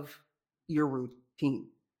part of your routine.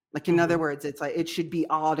 Like, in other words, it's like, it should be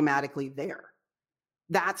automatically there.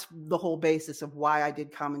 That's the whole basis of why I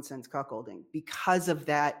did Common Sense Cuckolding, because of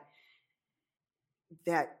that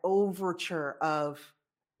overture of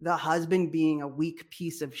the husband being a weak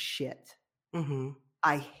piece of shit.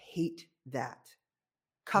 I hate that.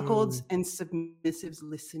 Cuckolds and submissives,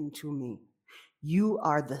 listen to me. You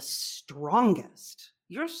are the strongest.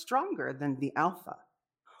 You're stronger than the alpha.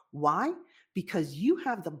 Why? Because you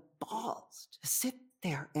have the balls to sit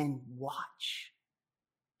there and watch.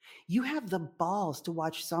 You have the balls to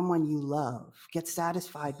watch someone you love get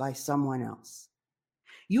satisfied by someone else.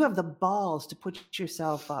 You have the balls to put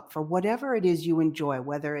yourself up for whatever it is you enjoy,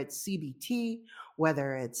 whether it's CBT,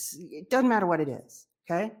 it doesn't matter what it is,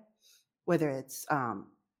 okay? Whether it's, what am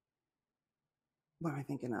I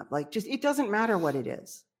thinking of? Like, just, it doesn't matter what it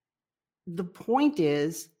is. The point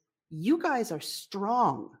is, you guys are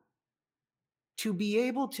strong to be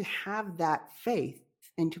able to have that faith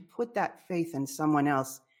and to put that faith in someone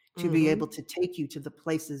else to be able to take you to the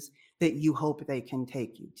places that you hope they can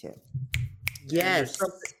take you to. Yes.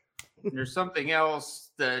 There's something else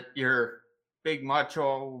that your big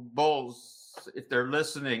macho bulls, if they're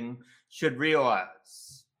listening, should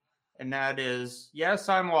realize. And that is, yes,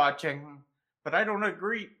 I'm watching, but I don't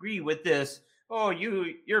agree with this. Oh,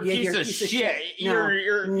 you're a piece of shit.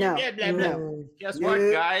 No. Guess what,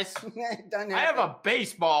 guys? I have a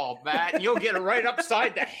baseball bat, and you'll get it right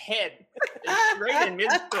upside the head, right in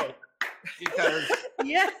mid-throat, because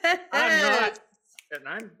I'm not, and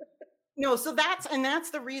I'm. No, so that's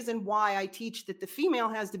the reason why I teach that the female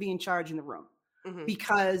has to be in charge in the room.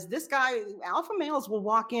 Because this guy, alpha males will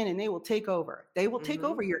walk in and they will take over. They will take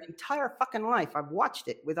over your entire fucking life. I've watched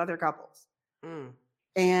it with other couples.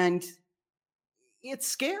 And it's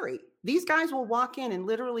scary. These guys will walk in and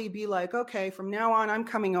literally be like, okay, from now on, I'm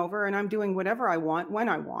coming over and I'm doing whatever I want when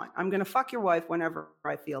I want. I'm going to fuck your wife whenever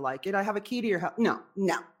I feel like it. I have a key to your house. No.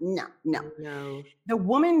 The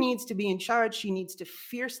woman needs to be in charge. She needs to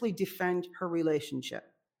fiercely defend her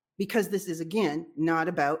relationship, because this is, again, not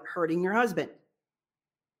about hurting your husband.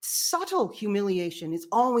 Subtle humiliation is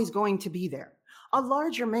always going to be there. A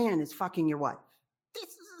larger man is fucking your wife.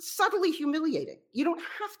 It's subtly humiliating. You don't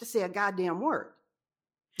have to say a goddamn word.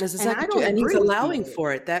 And he's allowing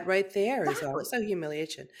for it. That right there is also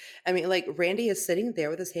humiliation. I mean, like, Randy is sitting there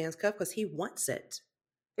with his hands cuffed because he wants it.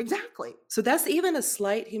 Exactly. So that's even a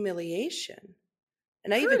slight humiliation.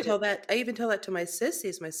 And I even tell that to my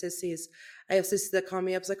sissies. I have sissies that call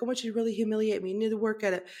me up. It's like, I want you to really humiliate me. You need to work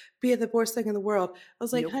at it. Be the worst thing in the world. I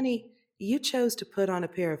was like, honey, you chose to put on a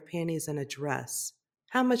pair of panties and a dress.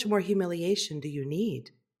 How much more humiliation do you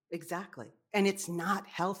need? Exactly. And it's not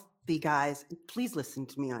healthy, guys. Please listen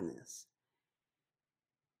to me on this.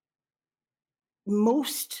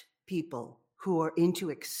 Most people who are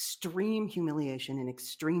into extreme humiliation and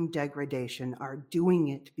extreme degradation are doing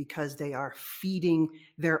it because they are feeding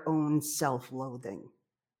their own self-loathing.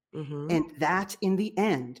 And that, in the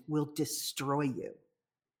end, will destroy you.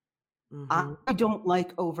 I don't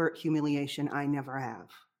like overt humiliation. I never have.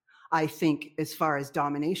 I think, as far as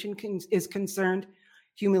domination is concerned,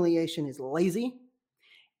 humiliation is lazy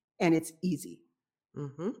and it's easy.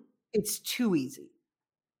 It's too easy.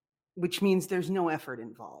 which means there's no effort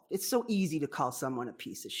involved. It's so easy to call someone a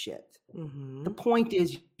piece of shit. Mm-hmm. The point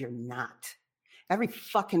is, you're not. Every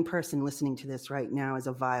fucking person listening to this right now is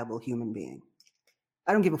a viable human being.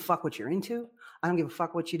 I don't give a fuck what you're into. I don't give a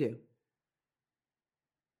fuck what you do.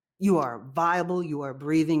 You are viable, you are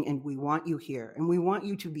breathing, and we want you here. And we want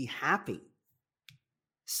you to be happy.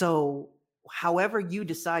 So however you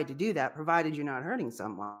decide to do that, provided you're not hurting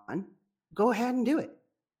someone, go ahead and do it.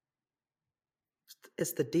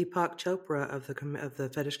 It's the Deepak Chopra of the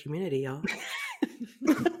fetish community, y'all.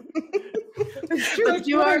 But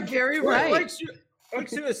you are very right. Like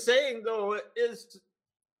she was saying, though, is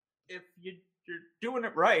if you're doing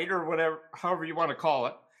it right, or whatever, however you want to call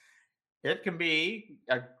it, it can be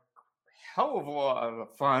a hell of a lot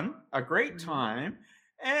of fun, a great time,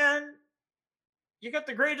 and you got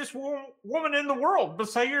the greatest woman in the world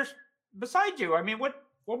beside you. I mean, what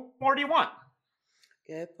more do you want?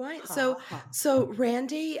 Good point. So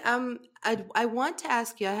Randy, I want to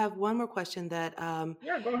ask you, I have one more question that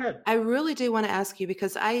yeah, go ahead. I really do want to ask you,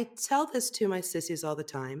 because I tell this to my sissies all the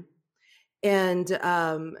time. And,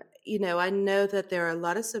 I know that there are a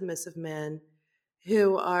lot of submissive men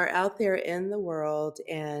who are out there in the world,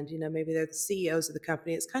 and, maybe they're the CEOs of the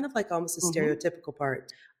company. It's kind of like almost a stereotypical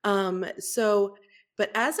part.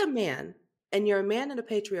 But as a man, and you're a man in a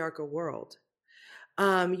patriarchal world,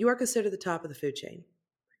 you are considered the top of the food chain.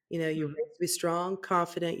 You're raised to be strong,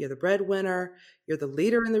 confident. You're the breadwinner. You're the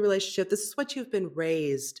leader in the relationship. This is what you've been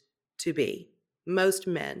raised to be. Most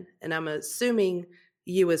men, and I'm assuming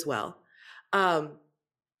you as well.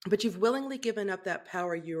 But you've willingly given up that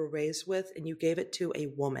power you were raised with, and you gave it to a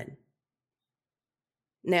woman.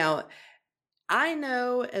 Now, I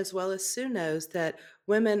know, as well as Sue knows, that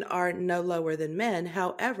women are no lower than men.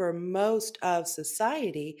 However, most of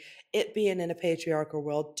society, it being in a patriarchal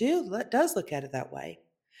world, does look at it that way.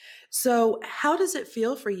 So how does it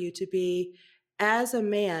feel for you to be, as a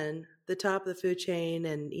man, the top of the food chain,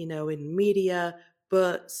 and, in media,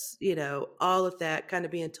 books, all of that, kind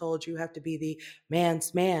of being told you have to be the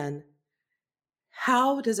man's man?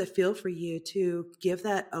 How does it feel for you to give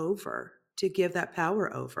that over, to give that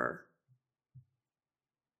power over?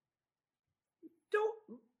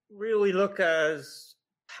 Don't really look as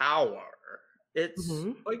power. It's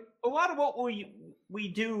like a lot of what we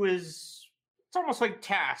do is, it's almost like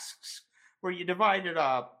tasks where you divide it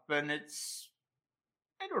up, and it's,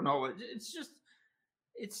 I don't know,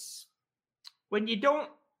 it's when you don't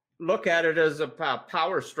look at it as a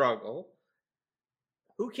power struggle,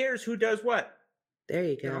 who cares who does what? There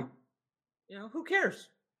you go. Who cares?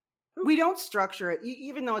 We don't structure it,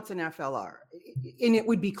 even though it's an FLR, and it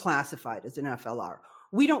would be classified as an FLR.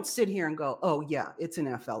 We don't sit here and go, oh yeah, it's an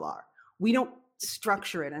FLR. We don't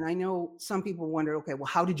structure it. And I know some people wonder, okay, well,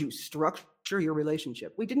 how did you structure your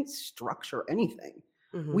relationship? We didn't structure anything.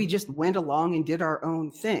 We just went along and did our own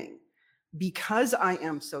thing. Because I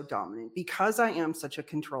am so dominant, because I am such a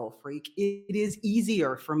control freak, it is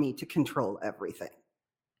easier for me to control everything.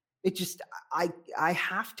 It just, I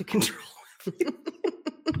have to control everything.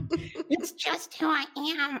 It's just who I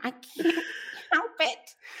am. I can't help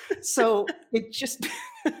it. So it just,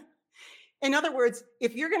 in other words,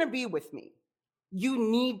 if you're going to be with me, you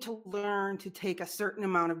need to learn to take a certain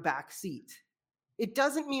amount of back seat. It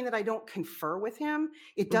doesn't mean that I don't confer with him.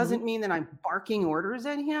 It doesn't mean that I'm barking orders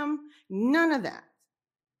at him. None of that.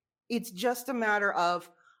 It's just a matter of,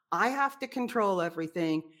 I have to control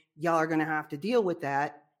everything. Y'all are going to have to deal with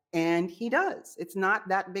that. And he does. It's not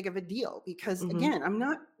that big of a deal because, again, I'm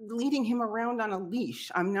not leading him around on a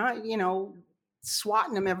leash. I'm not,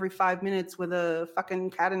 swatting him every 5 minutes with a fucking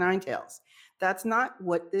cat of nine tails. That's not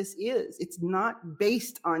what this is. It's not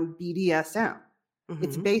based on BDSM.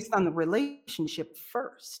 It's based on the relationship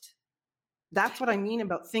first. That's what I mean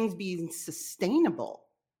about things being sustainable.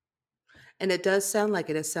 And it does sound like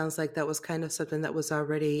it. It sounds like that was kind of something that was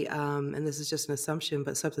already, and this is just an assumption,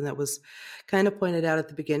 but something that was kind of pointed out at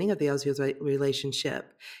the beginning of the Ellsworth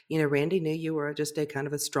relationship. Randy knew you were just a kind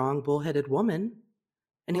of a strong, bullheaded woman.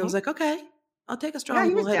 And he was like, okay, I'll take a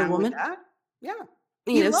strong, bullheaded woman. Yeah.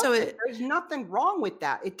 So there's nothing wrong with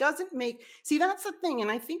that. It doesn't that's the thing. And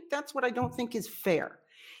I think that's what I don't think is fair.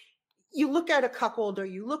 You look at a cuckold, or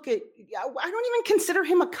you look at, I don't even consider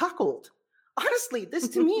him a cuckold. Honestly, this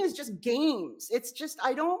to me is just games. It's just,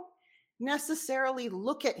 I don't necessarily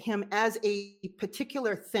look at him as a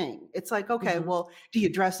particular thing. It's like, okay, well, do you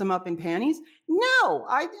dress him up in panties? No,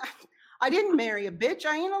 I didn't marry a bitch.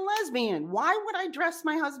 I ain't a lesbian. Why would I dress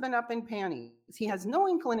my husband up in panties? He has no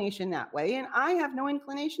inclination that way, and I have no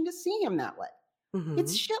inclination to see him that way.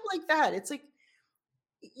 It's shit like that. It's like,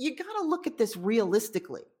 you got to look at this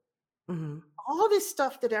realistically. all this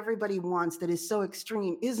stuff that everybody wants that is so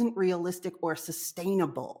extreme isn't realistic or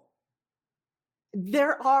sustainable.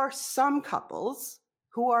 There are some couples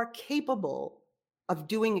who are capable of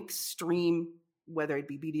doing extreme, whether it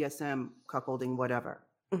be BDSM, cuckolding, whatever.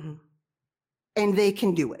 Mm-hmm. And they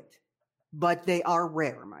can do it. But they are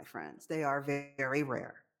rare, my friends. They are very, very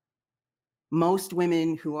rare. Most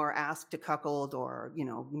women who are asked to cuckold or,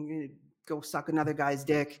 go suck another guy's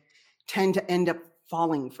dick tend to end up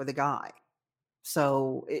falling for the guy.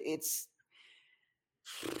 So it's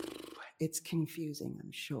confusing,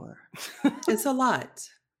 I'm sure. It's a lot.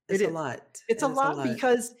 It's a lot. It's a lot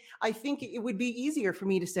because I think it would be easier for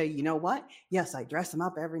me to say, you know what? Yes, I dress him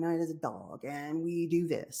up every night as a dog and we do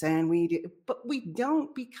this and we do, but we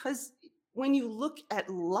don't, because when you look at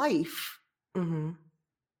life, mm-hmm.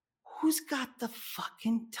 who's got the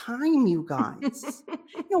fucking time, you guys?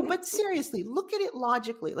 No, but seriously, look at it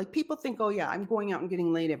logically. Like people think, oh yeah, I'm going out and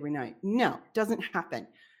getting laid every night. No, it doesn't happen.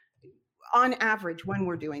 On average, when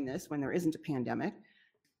we're doing this, when there isn't a pandemic,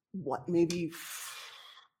 maybe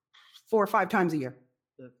 4 or 5 times a year.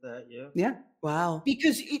 If that, yeah. Yeah. Wow.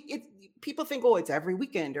 Because people think, oh, it's every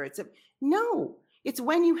weekend or no, it's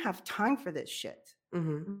when you have time for this shit.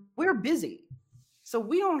 Mm-hmm. We're busy. So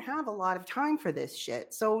we don't have a lot of time for this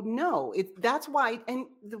shit. So no, that's why. And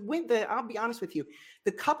I'll be honest with you,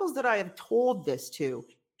 the couples that I have told this to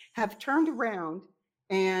have turned around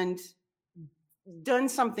and done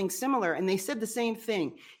something similar. And they said the same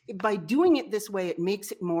thing. By doing it this way, it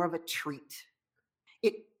makes it more of a treat.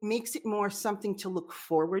 It makes it more something to look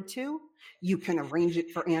forward to. You can arrange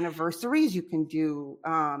it for anniversaries. You can do,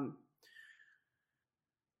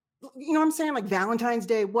 you know what I'm saying? Like Valentine's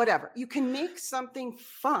Day, whatever. You can make something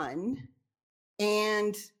fun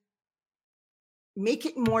and make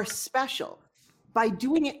it more special. By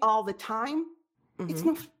doing it all the time, mm-hmm. It's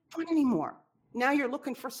no fun anymore. Now you're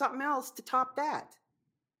looking for something else to top that.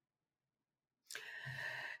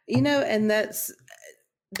 And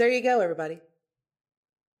there you go, everybody.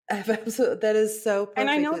 That is so perfect.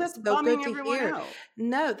 And I know that's so bumming good to everyone hear. out.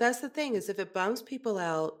 No, that's the thing is if it bums people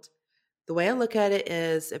out, the way I look at it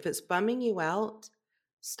is if it's bumming you out,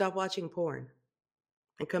 stop watching porn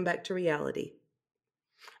and come back to reality.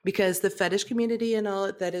 Because the fetish community and all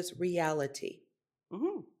that is reality.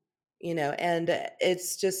 Mm-hmm. And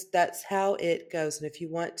it's just, that's how it goes. And if you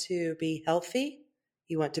want to be healthy,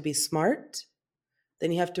 you want to be smart,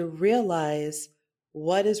 then you have to realize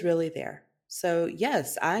what is really there. So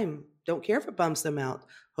yes, don't care if it bums them out.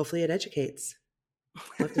 Hopefully it educates.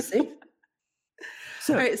 We'll have to see.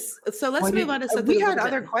 So, all right, so let's move on to something. We had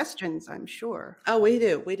other questions, I'm sure. Oh, we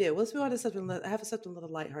do. Let's move on to something. I have something a little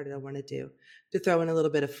lighthearted I want to do to throw in a little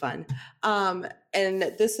bit of fun. And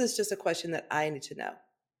this is just a question that I need to know.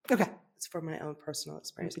 Okay. It's for my own personal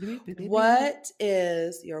experience. What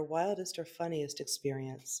is your wildest or funniest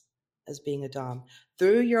experience as being a dom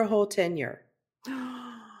through your whole tenure?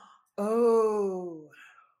 Ooh,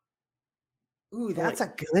 that's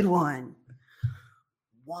a good one.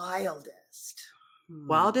 Wildest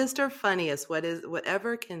or funniest?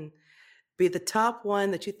 Whatever can be the top one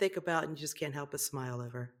that you think about and you just can't help but smile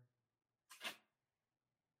over.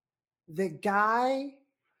 The guy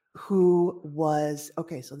who was,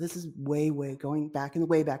 so this is way going back in the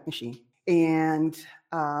Wayback Machine. And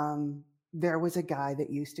there was a guy that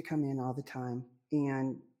used to come in all the time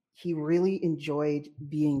and he really enjoyed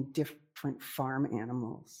being different farm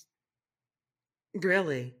animals.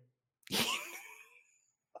 Really?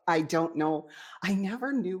 I don't know. I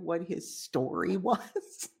never knew what his story was,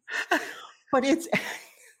 but it's.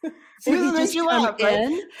 Would he just come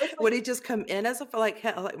in? Would he just come in as like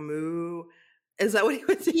moo? Is that what he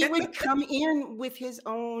would do? He would come in with his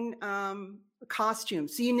own costume.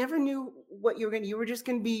 So you never knew what you were just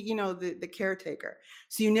going to be, the caretaker.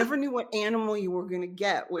 So you never knew what animal you were going to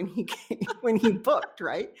get when he booked,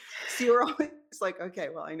 right? So you were always like, okay,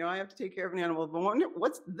 well, I know I have to take care of an animal, but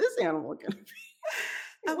what's this animal going to be?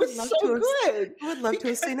 I would love to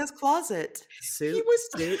have seen his closet. Suit,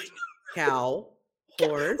 cow,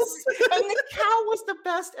 horse. And the cow was the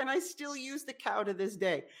best, and I still use the cow to this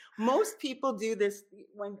day. Most people do this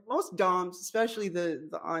when most doms, especially the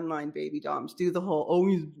online baby doms, do the whole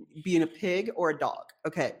always being a pig or a dog.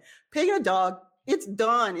 Okay, pig and a dog, it's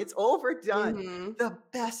done. It's overdone. Mm-hmm. The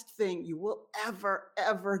best thing you will ever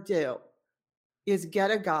do is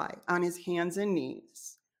get a guy on his hands and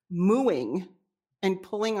knees, mooing and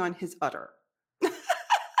pulling on his udder.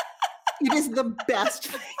 It is the best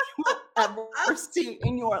thing you will ever see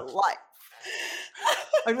in your life.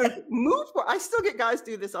 I mean, I still get guys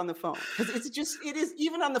do this on the phone because it is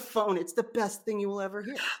even on the phone. It's the best thing you will ever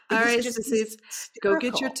hear. All right, Sissy, go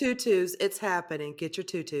get your tutus. It's happening. Get your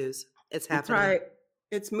tutus. It's That's happening. right.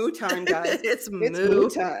 It's moo time, guys. It's It's moo moo.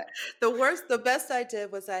 time. The best I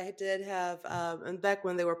did was I did have, and back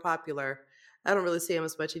when they were popular, I don't really see them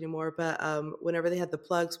as much anymore, but whenever they had the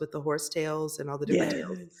plugs with the horse tails and all the different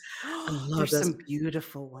tails, I love There's those. some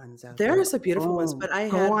beautiful ones out There there. are some beautiful ones, but I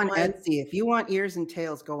Go had on one. Etsy. If you want ears and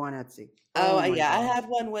tails, go on Etsy. Oh, my yeah, I God. had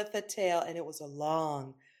one with a tail, and it was a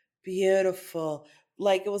long, beautiful,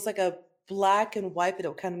 like it was like a black and white, but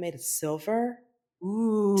it kind of made it silver type.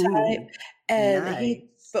 Ooh, And nice.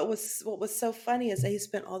 what was so funny is that he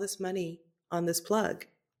spent all this money on this plug,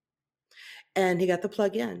 and he got the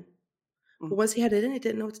plug in. But once he had it in, he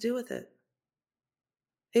didn't know what to do with it.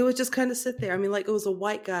 He would just kind of sit there. I mean, like it was a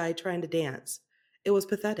white guy trying to dance. It was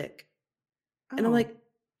pathetic. And I'm like,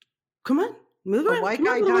 come on, move a around. white Come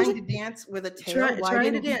on, guy little trying lady." to dance with a tail. Why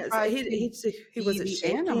Trying to didn't he dance. try to He be wasn't the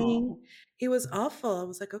shaking. animal? He was awful. I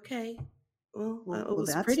was like, okay, well, it Well,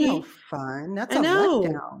 was that's pretty. no fun. That's I a know.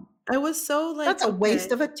 letdown. I was so like, That's a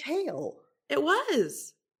waste okay. of a tail. It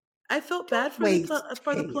was. I felt bad for waste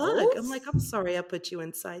the plug. I'm tails. like, I'm sorry I put you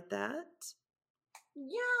inside that.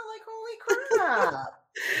 Yeah, like holy crap.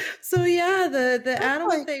 So yeah, the That's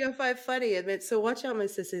animal like, thing I find funny. So watch out, my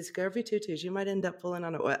sissies. Curvy tutus. You might end up pulling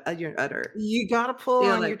on your udder. you gotta pull See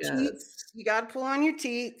how on that your goes. teats. You gotta pull on your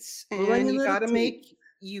teats, Pull on and your you little gotta teeth.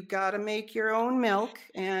 make your own milk.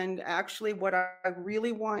 And actually, what I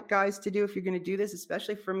really want guys to do, if you're going to do this,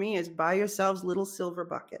 especially for me, is buy yourselves little silver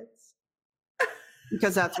buckets,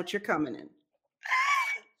 because that's what you're coming in.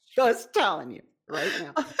 Just telling you right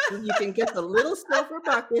now. You can get the little silver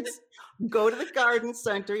buckets. Go to the garden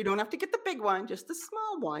center. You don't have to get the big one, just the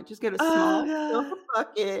small one. Just get a small silver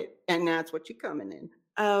bucket, and that's what you're coming in.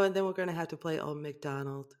 Oh, and then we're gonna have to play Old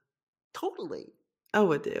MacDonald. Totally. Oh,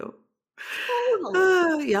 we do.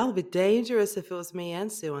 Totally. Y'all would be dangerous if it was me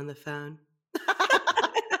and Sue on the phone.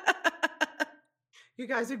 You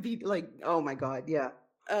guys would be like, oh my God, yeah.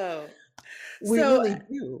 Oh, We so really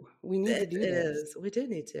do. We need to do it this. is. We do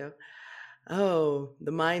need to. Oh,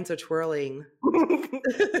 the minds are twirling. All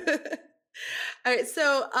right,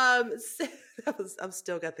 so I've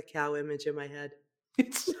still got the cow image in my head.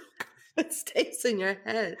 It stays in your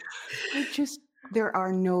head. There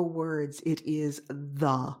are no words. It is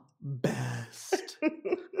the best.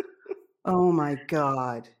 Oh my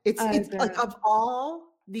God. It's like, of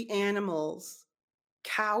all the animals,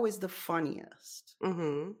 cow is the funniest.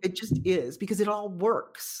 Mm-hmm. It just is, because it all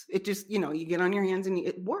works. It just, you get on your hands and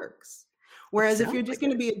it works. Whereas if you're just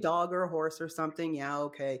going to be a dog or a horse or something, yeah,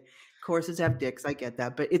 okay. Horses have dicks. I get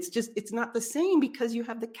that. But it's not the same, because you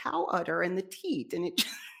have the cow udder and the teat, and it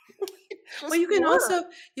just well, you can work.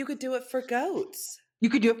 You could do it for goats. You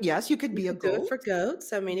could do it. Yes, you could be a goat. Do it for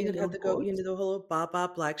goats. I mean, you could have the goat, the whole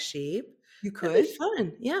Baba black sheep. You could. That'd be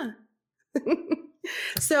fun. Yeah.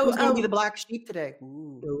 So who's going to be the black sheep today?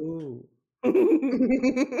 Ooh.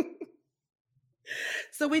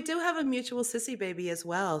 So we do have a mutual sissy baby as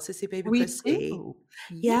well, sissy baby we Christy. Do.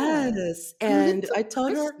 Yes, and I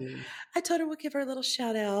told her we'll give her a little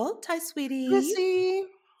shout out. Hi, sweetie. Chrissy.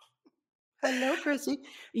 Hello, Chrissy.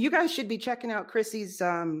 You guys should be checking out Chrissy's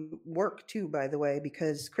work too, by the way,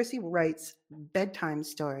 because Chrissy writes bedtime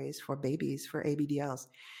stories for babies for ABDLs.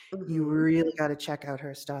 Mm-hmm. You really got to check out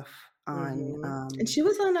her stuff on. And she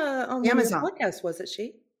was on Amazon podcast, wasn't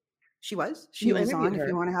she? She was. She was on. If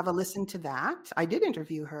you want to have a listen to that, I did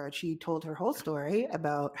interview her. She told her whole story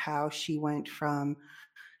about how she went from,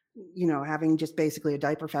 having just basically a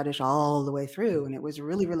diaper fetish all the way through, and it was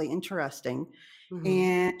really, really interesting. Mm-hmm.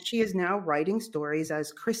 And she is now writing stories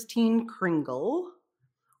as Christine Kringle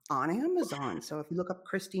on Amazon. So if you look up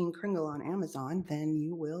Christine Kringle on Amazon, then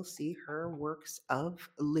you will see her works of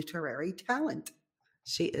literary talent.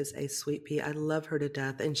 She is a sweet pea. I love her to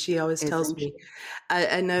death. And she always tells me,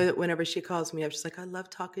 I know that whenever she calls me up, she's like, I love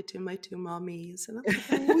talking to my two mommies. And I'm like,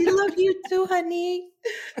 oh, we love you too, honey.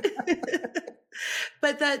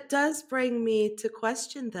 But that does bring me to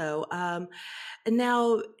question, though.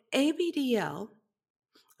 Now, ABDL,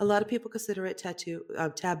 a lot of people consider it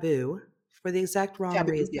taboo for the exact wrong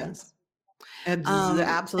reasons. Yes.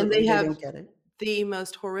 Absolutely. And they don't get it. The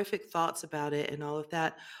most horrific thoughts about it and all of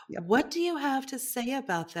that. Yep. What do you have to say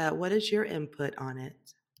about that? What is your input on it?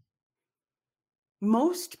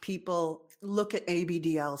 Most people look at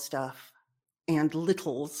ABDL stuff and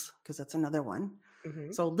littles, because that's another one.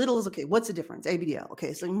 Mm-hmm. So littles, okay, what's the difference? ABDL.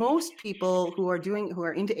 Okay, so most people who are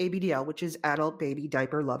into ABDL, which is adult baby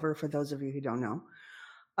diaper lover, for those of you who don't know,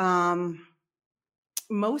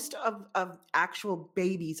 most of actual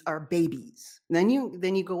babies are babies. Then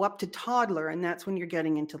you go up to toddler, and that's when you're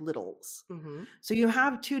getting into littles. Mm-hmm. So you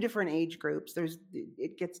have two different age groups.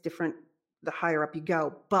 It gets different the higher up you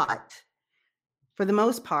go, but for the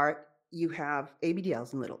most part, you have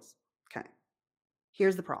ABDLs and littles. Okay.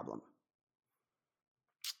 Here's the problem.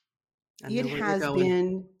 It has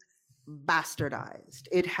been bastardized.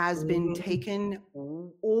 It has been taken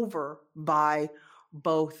over by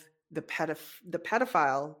both the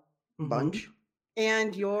pedophile bunch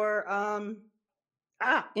and your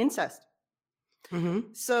incest.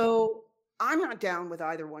 So I'm not down with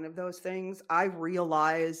either one of those things. I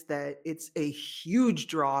realize that it's a huge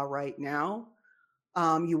draw right now.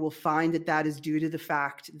 You will find that is due to the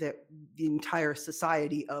fact that the entire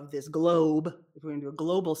society of this globe, if we're into a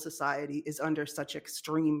global society, is under such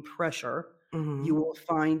extreme pressure. You will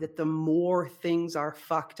find that the more things are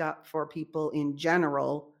fucked up for people in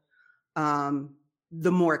general,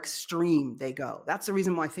 the more extreme they go. That's the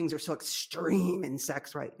reason why things are so extreme in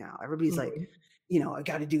sex right now. Everybody's like, I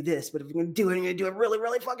got to do this, but if I'm going to do it, I'm going to do it really,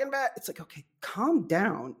 really fucking bad. It's like, okay, calm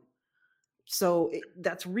down. So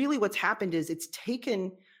that's really what's happened is it's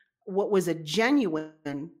taken what was a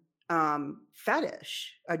genuine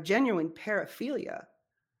fetish, a genuine paraphilia,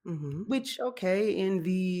 which, okay, in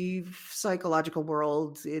the psychological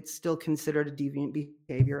world, it's still considered a deviant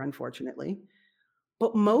behavior, unfortunately.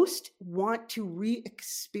 But most want to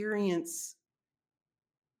re-experience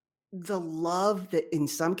the love that in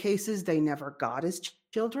some cases they never got as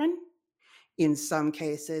children. In some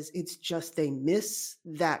cases, it's just they miss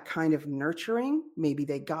that kind of nurturing. Maybe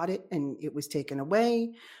they got it and it was taken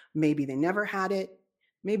away. Maybe they never had it.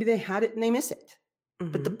 Maybe they had it and they miss it.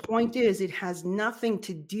 But the point is, it has nothing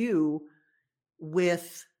to do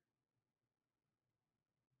with,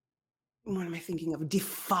 what am I thinking of?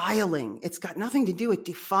 Defiling. It's got nothing to do with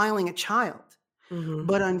defiling a child.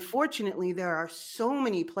 But unfortunately, there are so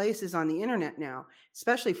many places on the internet now,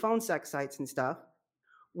 especially phone sex sites and stuff,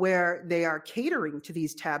 where they are catering to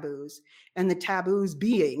these taboos, and the taboos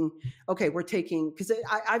being, okay, we're taking, because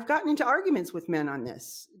I've gotten into arguments with men on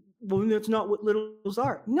this. Well, that's not what littles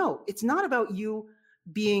are. No, it's not about you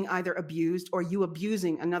being either abused or you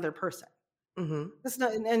abusing another person. That's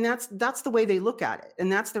not, and that's the way they look at it.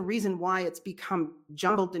 And that's the reason why it's become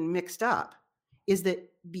jumbled and mixed up, is that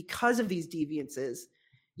because of these deviances,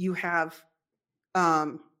 you have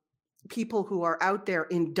people who are out there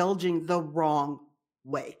indulging the wrong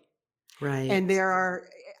way. Right. And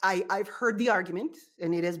I've heard the argument,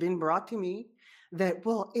 and it has been brought to me that,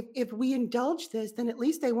 well, if we indulge this, then at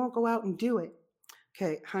least they won't go out and do it.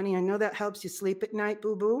 Okay, honey, I know that helps you sleep at night,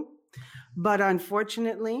 boo-boo, but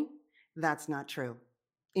unfortunately, that's not true.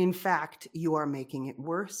 In fact, you are making it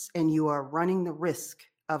worse, and you are running the risk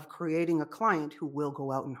of creating a client who will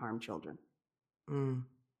go out and harm children.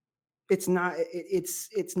 It's not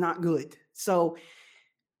good. So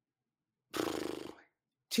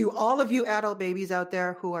to all of you adult babies out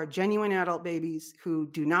there who are genuine adult babies who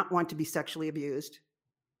do not want to be sexually abused,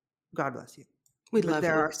 God bless you.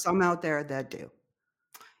 There are some out there that do.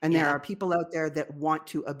 And there are people out there that want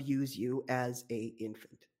to abuse you as a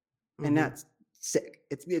infant. And that's sick.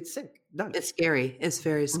 It's sick. Done. It's scary. It's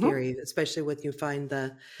very scary, especially when you find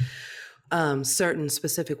the certain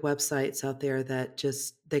specific websites out there that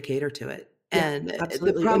just, they cater to it. And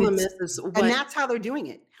the problem is what, and that's how they're doing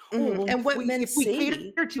it. And what men if we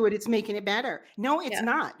cater to it, it's making it better. No, it's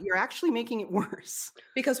not. You're actually making it worse.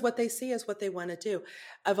 Because what they see is what they want to do.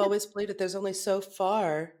 I've always believed that there's only so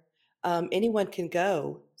far anyone can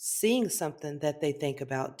go seeing something that they think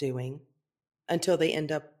about doing until they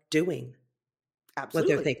end up doing what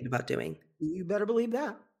they're thinking about doing. You better believe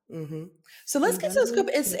that. So let's get to the scoop.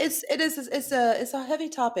 It's a heavy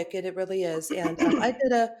topic, and it really is. And I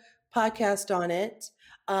did a podcast on it.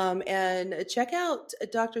 And check out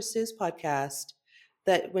Dr. Sue's podcast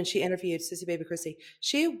that when she interviewed Sissy Baby Chrissy,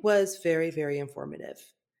 she was very, very informative.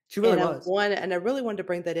 She really was. And I really wanted to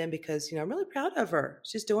bring that in because, I'm really proud of her.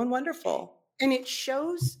 She's doing wonderful. And it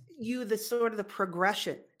shows you the sort of the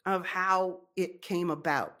progression of how it came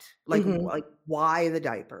about, like why the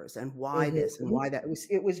diapers and why this and why that.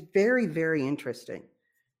 It was very, very interesting.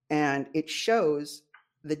 And it shows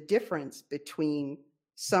the difference between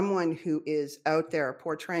someone who is out there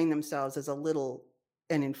portraying themselves as a little,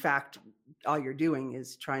 and in fact, all you're doing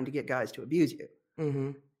is trying to get guys to abuse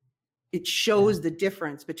you. It shows the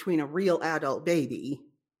difference between a real adult baby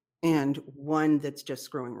and one that's just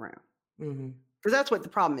screwing around. Because that's what the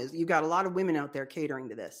problem is. You've got a lot of women out there catering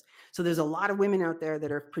to this. So there's a lot of women out there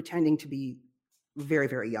that are pretending to be very,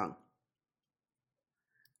 very young.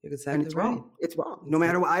 Exactly. And it's wrong. It's wrong. No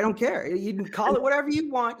matter what, I don't care. You can call it whatever you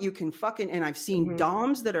want. You can fucking, and I've seen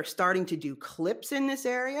DOMs that are starting to do clips in this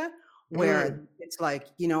area where it's like,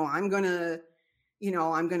 I'm going to,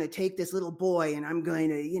 I'm going to take this little boy and I'm going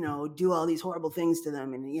to, do all these horrible things to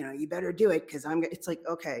them. And, you better do it because it's like,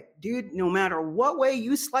 okay, dude, no matter what way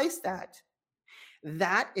you slice that,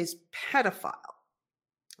 that is pedophile.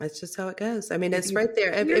 That's just how it goes. I mean, it's right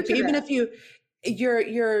there. Even if you're,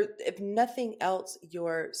 if nothing else,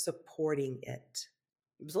 you're supporting it.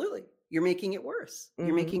 Absolutely. You're making it worse.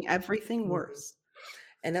 You're making everything worse.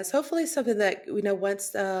 And that's hopefully something that,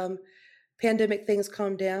 once pandemic things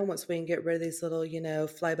calm down, once we can get rid of these little,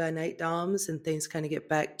 fly-by-night doms and things kind of get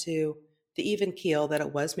back to the even keel that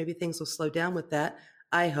it was, maybe things will slow down with that.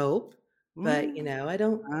 I hope. But, I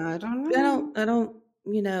don't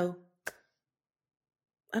know.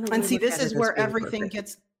 And see, this is where everything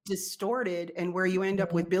gets distorted and where you end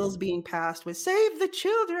up with bills being passed with save the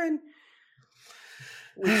children,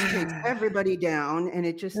 which takes everybody down. And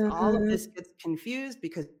it just, all of this gets confused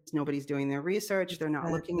because nobody's doing their research. They're not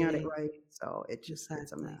looking at it right. So it just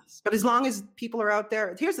it's a mess. But as long as people are out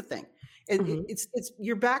there, here's the thing. It's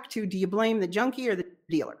you're back to, do you blame the junkie or the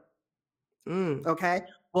dealer? Okay.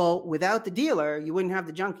 Well, without the dealer, you wouldn't have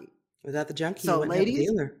the junkie. Without the junkie, so you wouldn't have the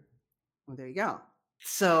dealer. Well, there you go.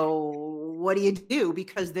 So what do you do?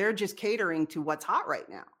 Because they're just catering to what's hot right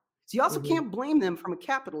now. So you also can't blame them from a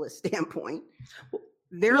capitalist standpoint.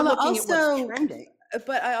 They're looking at what's trending.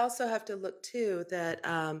 But I also have to look too that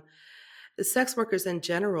the sex workers in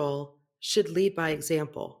general should lead by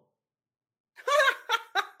example.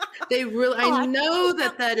 They really, I know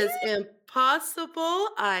that is impossible.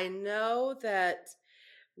 I know that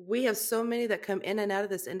we have so many that come in and out of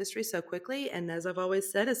this industry so quickly. And as I've always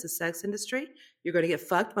said, it's the sex industry. You're going to get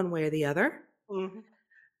fucked one way or the other.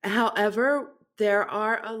 However, there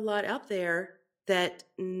are a lot out there that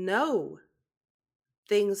know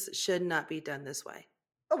things should not be done this way.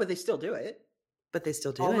 Oh, but they still do it.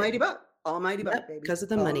 Almighty buck, baby. Because of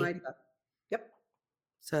the money. Yep.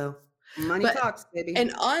 So money talks, baby.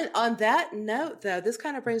 And on that note, though, this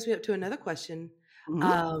kind of brings me up to another question.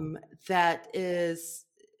 That is,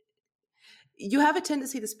 you have a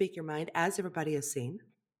tendency to speak your mind, as everybody has seen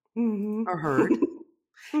or heard,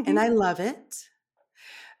 and I love it.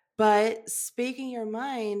 But speaking your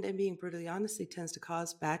mind and being brutally honest tends to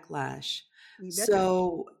cause backlash.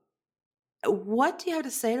 So what do you have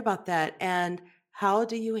to say about that? And how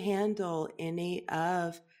do you handle any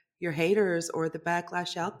of your haters or the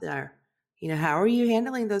backlash out there? How are you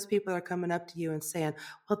handling those people that are coming up to you and saying,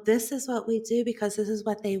 well, this is what we do because this is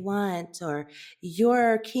what they want, or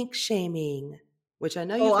you're kink shaming, which I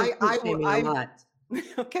know you've been kink shaming a lot.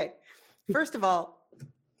 Okay. First of all,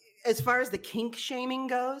 as far as the kink shaming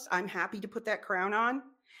goes, I'm happy to put that crown on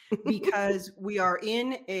because we are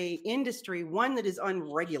in a industry, one, that is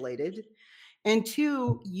unregulated, and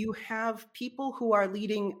two, you have people who are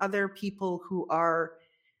leading other people who are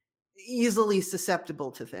easily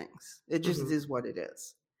susceptible to things. It just is what it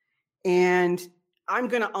is. And I'm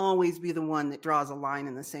going to always be the one that draws a line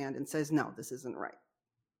in the sand and says, no, this isn't right.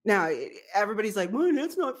 Now, everybody's like, well,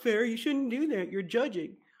 that's not fair. You shouldn't do that. You're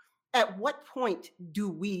judging. At what point do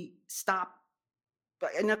we stop?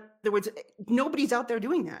 In other words, nobody's out there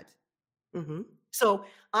doing that. So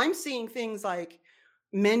I'm seeing things like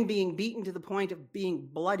men being beaten to the point of being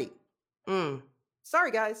bloody. Sorry,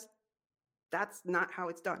 guys. That's not how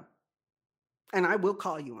it's done. And I will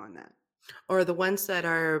call you on that. Or the ones that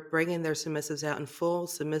are bringing their submissives out in full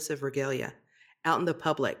submissive regalia, out in the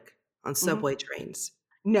public, on subway trains.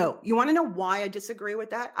 No. You want to know why I disagree with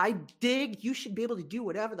that? I dig you should be able to do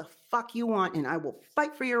whatever the fuck you want, and I will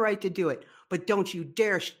fight for your right to do it. But don't you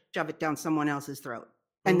dare shove it down someone else's throat.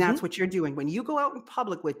 And that's what you're doing. When you go out in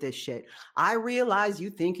public with this shit, I realize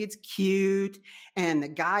you think it's cute and the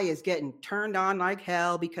guy is getting turned on like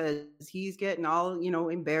hell because he's getting all,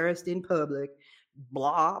 embarrassed in public,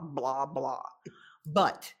 blah, blah, blah.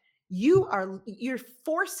 But you're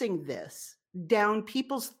forcing this down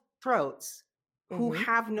people's throats who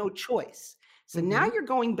have no choice. So now you're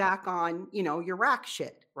going back on, your rack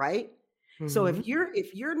shit, right? So if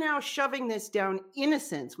you're now shoving this down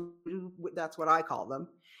innocents, that's what I call them.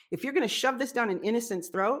 If you're going to shove this down an innocent's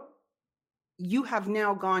throat, you have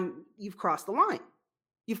now you've crossed the line.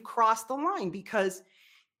 You've crossed the line because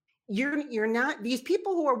you're not, these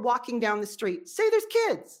people who are walking down the street, say there's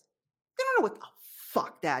kids. They don't know what the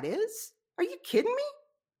fuck that is. Are you kidding me?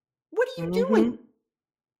 What are you doing?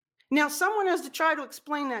 Now someone has to try to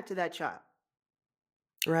explain that to that child.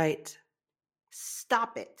 Right.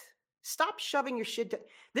 Stop it. Stop shoving your shit down.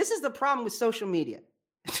 This is the problem with social media.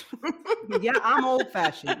 Yeah, I'm old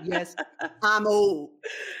fashioned. Yes, I'm old.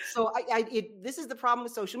 So this is the problem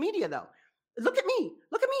with social media though. Look at me,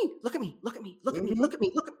 look at me, look at me, look at me, look at me, look at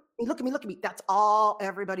me, look at me, look at me, look at me. That's all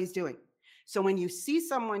everybody's doing. So when you see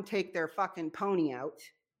someone take their fucking pony out,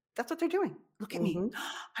 that's what they're doing. Look at me.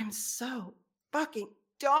 I'm so fucking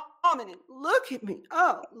dominant. Look at me.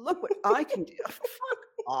 Oh, look what I can do. Fuck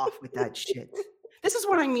off with that shit. This is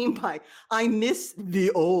what I mean by I miss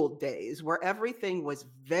the old days where everything was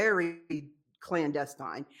very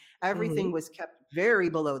clandestine. Everything was kept very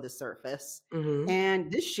below the surface.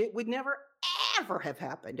 And this shit would never, ever have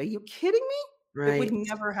happened. Are you kidding me? Right. It would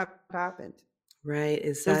never have happened. Right,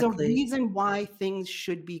 exactly. There's a reason why things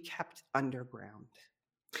should be kept underground.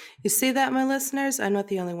 You see that, my listeners? I'm not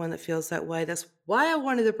the only one that feels that way. That's why I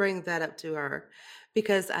wanted to bring that up to her,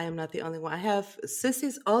 because I am not the only one. I have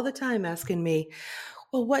sissies all the time asking me,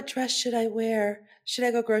 well, what dress should I wear? Should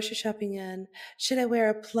I go grocery shopping in? Should I wear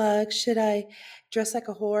a plug? Should I dress like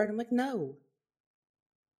a whore? And I'm like, no.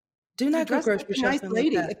 Do not go grocery shopping nice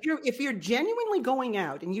lady. like that. If you're genuinely going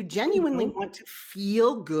out and you genuinely want to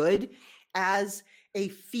feel good as a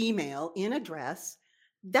female in a dress,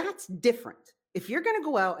 that's different. If you're going to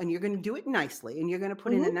go out and you're going to do it nicely and you're going to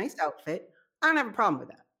put in a nice outfit, I don't have a problem with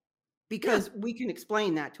that, because we can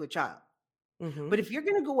explain that to a child. But if you're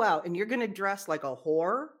going to go out and you're going to dress like a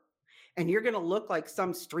whore and you're going to look like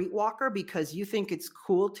some streetwalker because you think it's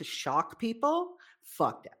cool to shock people,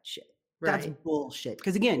 fuck that shit. That's bullshit.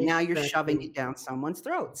 Because again, now you're shoving it down someone's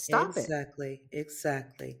throat. Stop it.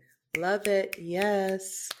 Exactly. Love it.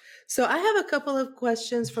 Yes. So I have a couple of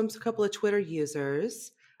questions from a couple of Twitter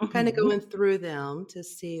users. Kind of going through them to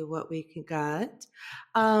see what we got.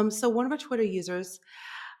 So one of our Twitter users,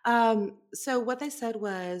 so what they said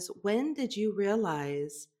was, when did you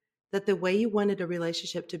realize that the way you wanted a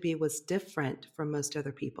relationship to be was different from most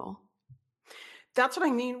other people? That's what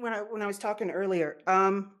I mean when I was talking earlier.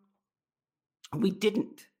 We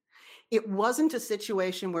didn't. It wasn't a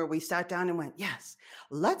situation where we sat down and went, yes,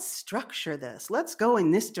 let's structure this. Let's go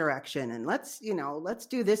in this direction. And let's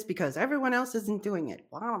do this because everyone else isn't doing it.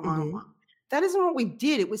 That isn't what we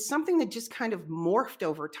did. It was something that just kind of morphed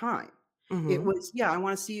over time. It was, I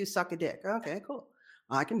want to see you suck a dick. Okay, cool.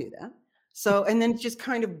 I can do that. So, and then it just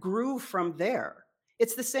kind of grew from there.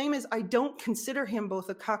 It's the same as I don't consider him both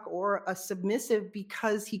a cuck or a submissive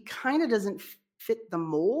because he kind of doesn't fit the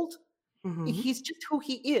mold. He's just who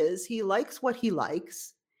he is. He likes what he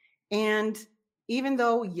likes. And even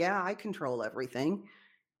though, I control everything,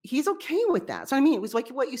 he's okay with that. So, I mean, it was like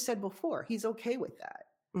what you said before. He's okay with that.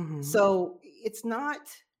 So it's not,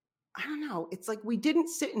 I don't know. It's like we didn't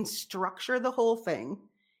sit and structure the whole thing.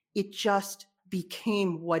 It just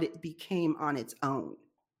became what it became on its own.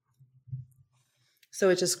 So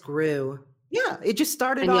it just grew. Yeah, it just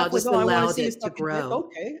started and off with, I want to see it to grow.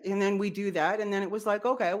 Okay, and then we do that, and then it was like,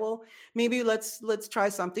 okay, well, maybe let's try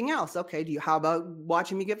something else. Okay, how about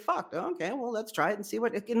watching me get fucked? Okay, well, let's try it and see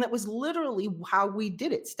what. And that was literally how we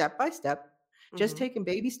did it, step by step, just taking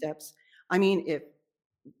baby steps. I mean,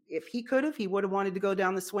 if he could have, he would have wanted to go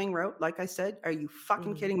down the swing route. Like I said, are you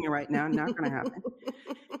fucking kidding me right now? Not going to happen.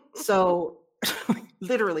 So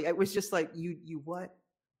literally, it was just like, you what?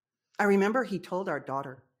 I remember he told our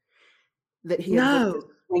daughter that he had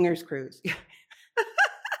booked a swingers cruise.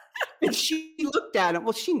 And she looked at him.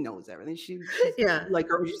 Well, she knows everything. She's like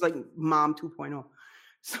her. She's like mom 2.0.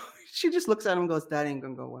 So she just looks at him and goes, that ain't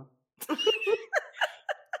going to go well.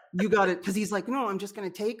 You got it. Because he's like, no, I'm just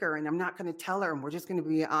going to take her and I'm not going to tell her. And we're just going to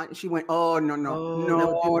be on. She went, oh, no, don't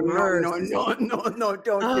do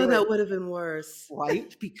it. That would have been worse.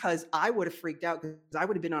 Right? Because I would have freaked out because I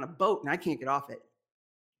would have been on a boat and I can't get off it.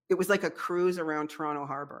 It was like a cruise around Toronto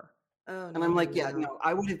Harbor. Oh, and I'm like,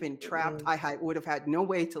 I would have been trapped. I would have had no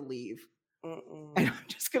way to leave. And I'm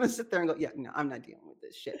just going to sit there and go, no, I'm not dealing with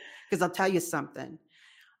this shit. Because I'll tell you something.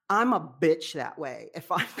 I'm a bitch that way.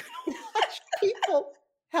 If I'm going to watch people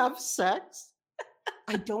have sex,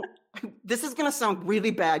 this is going to sound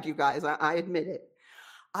really bad, you guys. I admit it.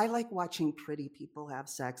 I like watching pretty people have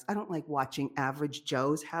sex. I don't like watching average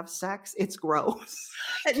Joes have sex. It's gross.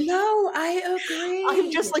 No, I agree.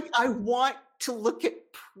 I'm just like, I want to look at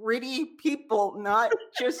pretty people, not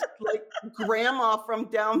just like grandma from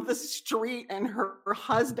down the street and her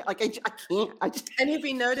husband. Like I can't. And have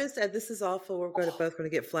you noticed, and this is awful, we're both going to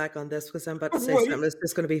get flack on this because I'm about to say something that's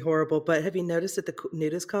just going to be horrible, but have you noticed at the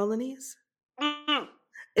nudist colonies?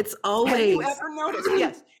 It's always. Have you ever noticed?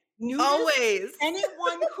 Yes. Nudists, always.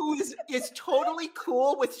 Anyone who is totally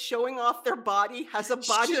cool with showing off their body has a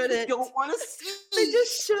body you don't want to see. They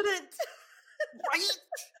just shouldn't. Right?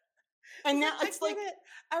 And now it's like,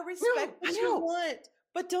 I respect what you want,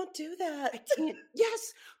 but don't do that. I can't.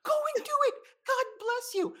 Yes, go and do it. God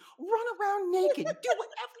bless you. Run around naked. Do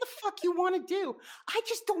whatever the fuck you want to do. I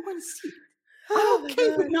just don't want to see it. I'm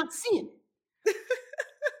okay with not seeing it.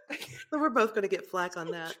 So we're both going to get flack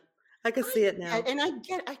on that. I can see it now. And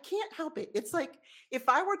I can't help it. It's like if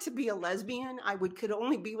I were to be a lesbian, I could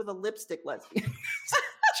only be with a lipstick lesbian.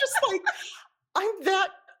 Just like I'm that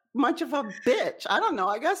much of a bitch. I don't know.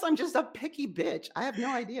 I guess I'm just a picky bitch. I have no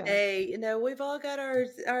idea. Hey, we've all got our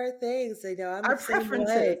things. I'm Our the same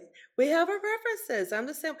preferences. way. We have our preferences. I'm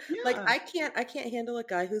the same. Yeah. Like I can't handle a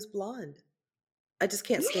guy who's blonde. I just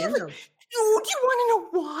can't stand them. Do you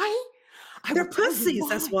want to know why? They're pussies.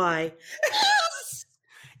 That's why. Yes.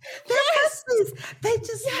 They're pussies. They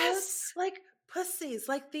just look like pussies.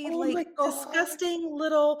 Like the disgusting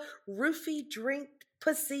little roofie drink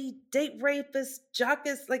pussy date rapist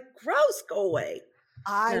jockers. Like gross. Go away.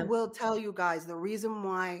 I will tell you guys the reason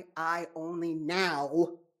why I only now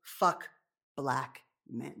fuck black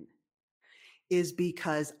men is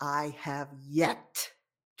because I have yet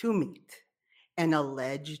to meet an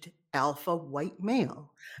alleged alpha white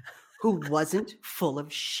male who wasn't full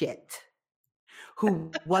of shit. Who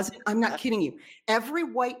wasn't, I'm not kidding you. Every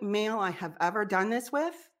white male I have ever done this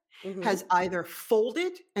with has either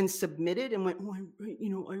folded and submitted and went, oh,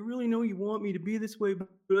 I really know you want me to be this way, but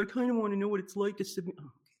I kind of want to know what it's like to submit.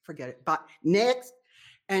 Oh, forget it. But next.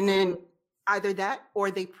 And then either that or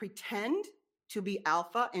they pretend to be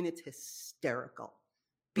alpha and it's hysterical.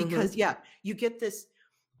 Because you get this,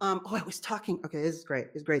 I was talking, okay, this is great.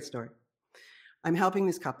 It's a great story. I'm helping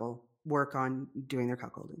this couple work on doing their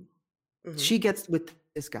cuckolding. She gets with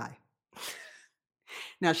this guy.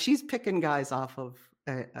 Now she's picking guys off of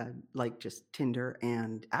like just Tinder,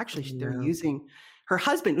 and actually they're using her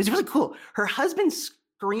husband. It was really cool. Her husband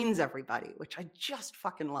screens everybody, which I just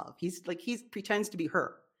fucking love. He pretends to be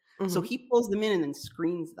her. So he pulls them in and then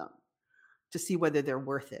screens them to see whether they're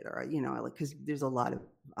worth it or, like, because there's a lot of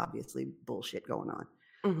obviously bullshit going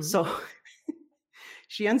on. So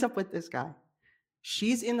she ends up with this guy.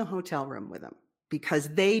 She's in the hotel room with him because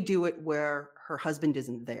they do it where her husband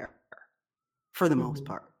isn't there for the most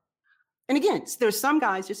part. And again, there's some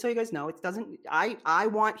guys, just so you guys know, it doesn't, I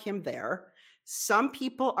want him there. Some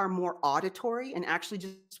people are more auditory and actually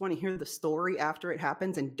just want to hear the story after it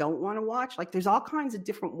happens and don't want to watch. Like there's all kinds of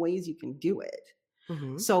different ways you can do it.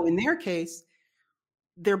 So in their case,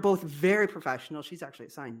 they're both very professional. She's actually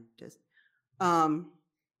a scientist. I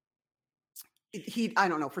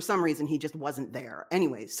don't know, for some reason he just wasn't there.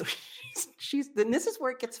 Anyway, so then this is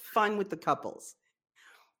where it gets fun with the couples.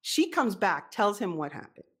 She comes back, tells him what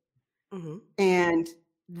happened. And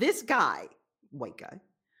this guy, white guy,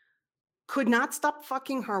 could not stop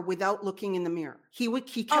fucking her without looking in the mirror. He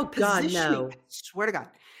kept positioning, I swear to God,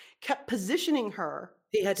 kept positioning her.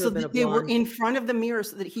 He had to have been that they were in front of the mirror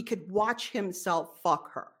so that he could watch himself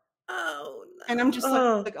fuck her. Oh, no. And I'm just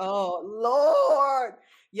like, oh, Lord.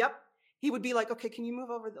 Yep. He would be like, okay, can you move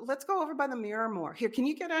over? Let's go over by the mirror more. Here, can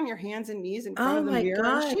you get on your hands and knees in front of the mirror? Oh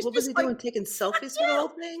my God. What was he doing? Taking selfies for the whole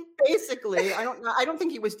thing? Basically, I don't know. I don't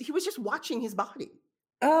think he was just watching his body.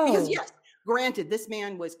 Because yes, granted, this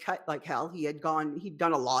man was cut like hell. He'd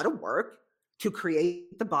done a lot of work to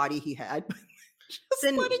create the body he had. Just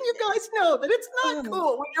letting you guys know that it's not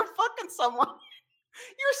cool when you're fucking someone.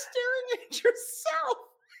 You're staring at yourself.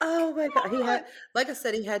 Oh my God. Like I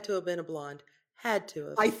said, he had to have been a blonde. Had to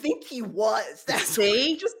have. I think he was. That's what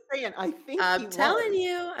I'm just saying. I'm telling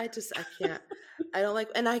you, I can't. I don't like,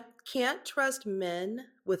 and I can't trust men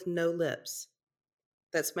with no lips.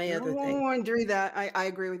 That's my other thing. I agree that. I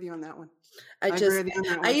agree with you on that one. I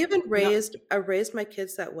raised my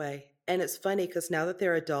kids that way. And it's funny because now that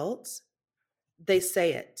they're adults, they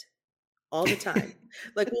say it all the time.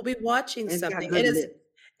 Like we'll be watching something.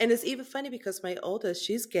 And it's even funny because my oldest,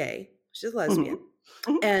 she's gay. She's lesbian.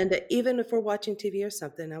 And even if we're watching TV or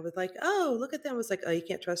something, I was like, oh, look at them. I was like, oh, you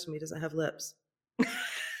can't trust him. He doesn't have lips.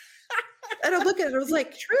 And I look at it. I was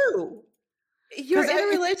like, true. You're in a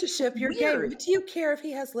relationship. You're gay. What do you care if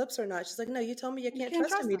he has lips or not? She's like, no, you told me you can't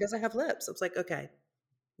trust him. He doesn't have lips. I was like, okay,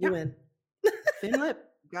 you win. Thin lip.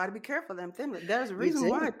 Got to be careful. Them thin lip. There's a reason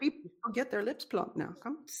why people get their lips plump now.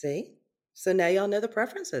 Come on. See? So now y'all know the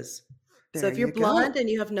preferences. So if you're blonde and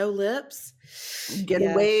you have no lips, get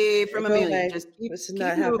away from Amelia. Just this is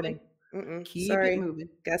not happening. Keep it moving.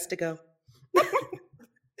 Got to go.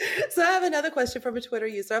 So I have another question from a Twitter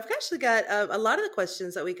user. I've actually got a lot of the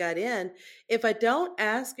questions that we got in. If I don't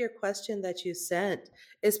ask your question that you sent,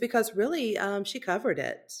 it's because really she covered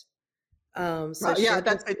it. That's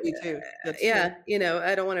me too. That's true.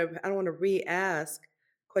 I don't want to re-ask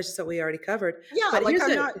questions that we already covered. Yeah, but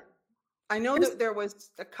I know that there was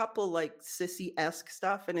a couple like sissy-esque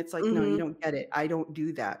stuff, and it's like, no, you don't get it. I don't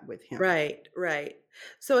do that with him. Right.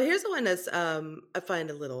 So here's the one that's I find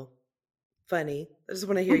a little funny. I just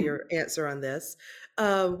want to hear your answer on this.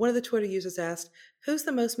 One of the Twitter users asked, who's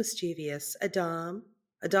the most mischievous, a dom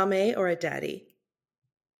A dame or a daddy?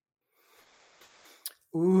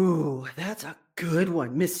 Ooh, that's a good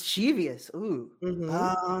one. Mischievous. Ooh.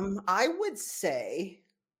 Mm-hmm. I would say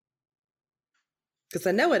Because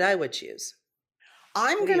I know what I would choose.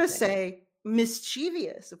 I'm What do you going to think? say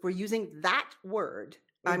mischievous. If we're using that word,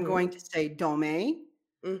 I'm going to say dome.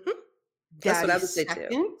 Mm-hmm. That's what Daddy I would say too.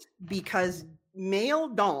 second, because male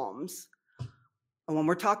doms, and when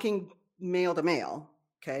we're talking male to male,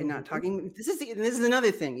 okay, not talking, this is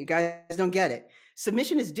another thing. You guys don't get it.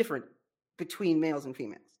 Submission is different between males and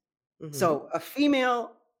females. So a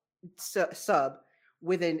female sub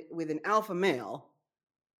with an alpha male,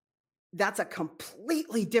 that's a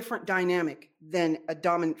completely different dynamic than a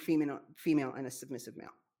dominant female and a submissive male.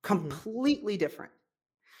 Completely different.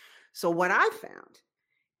 So what I found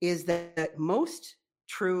is that most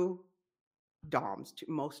true doms,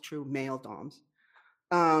 most true male doms,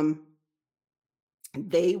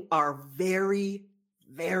 they are very,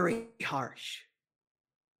 very harsh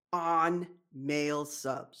on male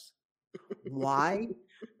subs. Why?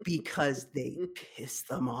 Because they piss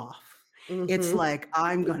them off. It's like,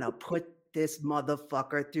 I'm going to put this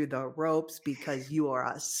motherfucker through the ropes because you are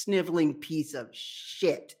a sniveling piece of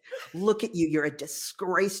shit. Look at you. You're a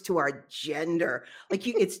disgrace to our gender. Like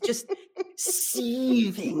it's just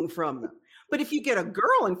seething from them. But if you get a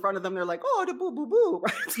girl in front of them, they're like, oh, the boo, boo, boo.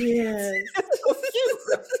 Right? Yes. So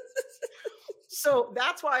cute. So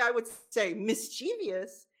that's why I would say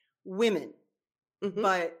mischievous women,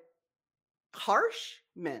 but harsh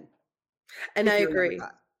men. And I agree.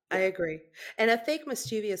 I agree. And I think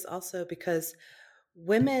mischievous also because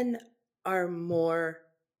women are more...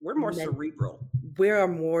 We're more cerebral. We are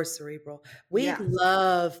more cerebral. We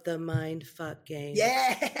love the mind fuck games.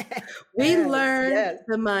 Yeah. We learned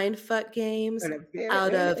the mind fuck games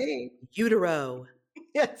out of utero.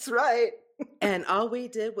 That's right. And all we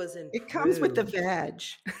did was improve. It comes with the vag.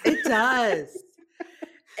 It does.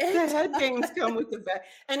 The head games come with the vag.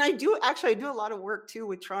 And I do a lot of work too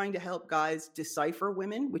with trying to help guys decipher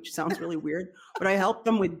women, which sounds really weird, but I help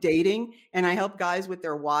them with dating, and I help guys with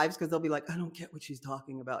their wives because they'll be like, I don't get what she's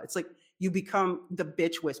talking about. It's like you become the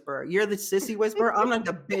bitch whisperer. You're the sissy whisperer. I'm not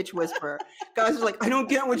the bitch whisperer. Guys are like, I don't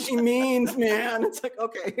get what she means, man. It's like,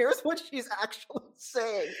 okay, here's what she's actually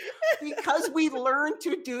saying. Because we learn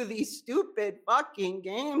to do these stupid fucking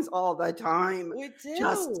games all the time. We do.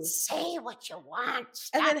 Just say what you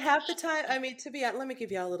want. And then half the time, I mean, let me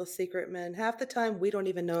give y'all a little secret, man. Half the time, we don't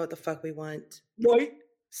even know what the fuck we want. Right?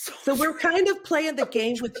 So we're kind of playing the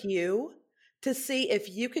game with you to see if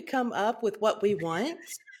you could come up with what we want.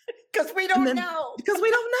 Because we don't know. Because we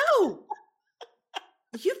don't know.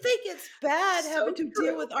 You think it's bad having to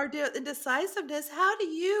deal with our indecisiveness. How do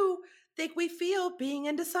you think we feel being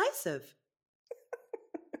indecisive?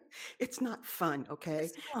 It's not fun, okay?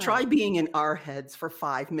 Try being in our heads for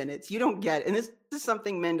 5 minutes. You don't get it. And this is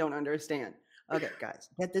something men don't understand. Okay, guys,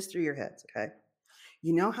 get this through your heads, okay?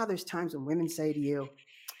 You know how there's times when women say to you,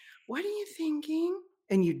 what are you thinking?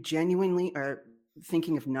 And you genuinely are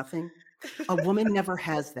thinking of nothing. A woman never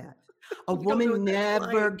has that. A woman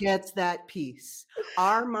never gets that peace.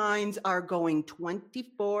 Our minds are going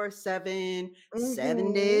 24/7,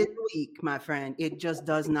 7 days a week, my friend. It just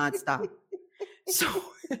does not stop. So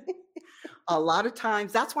a lot of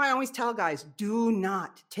times, that's why I always tell guys, do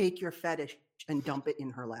not take your fetish and dump it in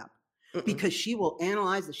her lap. Because she will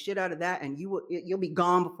analyze the shit out of that, and you'll be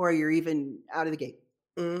gone before you're even out of the gate.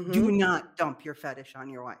 Do not dump your fetish on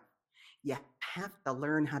your wife. You have to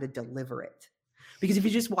learn how to deliver it. Because if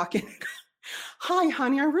you just walk in and go, hi,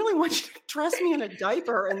 honey, I really want you to dress me in a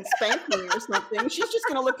diaper and spank me or something, she's just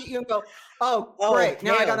going to look at you and go, oh, great.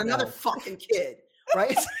 Now I got another fucking kid,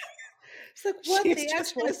 right? It's like, what the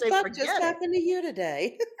actual fuck just happened to you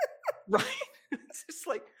today? Right. It's just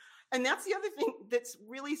like, and that's the other thing that's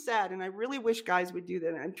really sad. And I really wish guys would do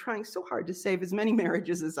that. I'm trying so hard to save as many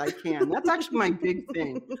marriages as I can. That's actually my big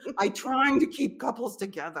thing. I'm trying to keep couples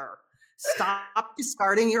together. Stop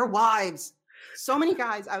discarding your wives. So many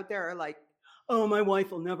guys out there are like, oh, my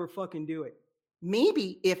wife will never fucking do it.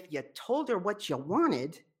 Maybe if you told her what you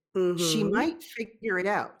wanted, she might figure it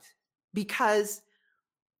out. Because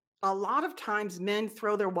a lot of times men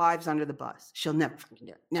throw their wives under the bus. She'll never fucking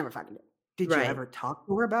do it. Never fucking do it. Did you ever talk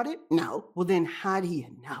to her about it? No. Well, then how do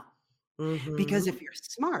you know? Because if you're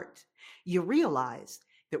smart, you realize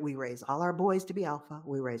that we raise all our boys to be alpha.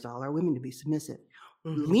 We raise all our women to be submissive.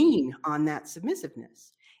 Lean on that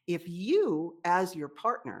submissiveness. If you, as your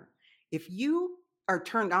partner, if you are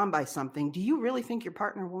turned on by something, do you really think your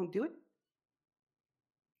partner won't do it?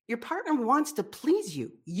 Your partner wants to please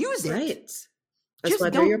you. Use it. Right. That's why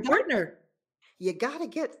they're your partner. You got to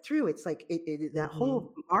get through. It's like that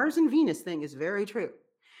whole Mars and Venus thing is very true.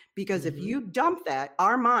 Because if you dump that,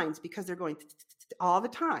 our minds, because they're going all the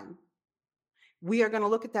time, we are going to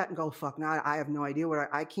look at that and go, fuck, no, I have no idea what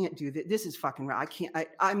I can't do. This is fucking right.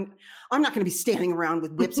 I'm not going to be standing around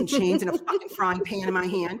with whips and chains and a fucking frying pan in my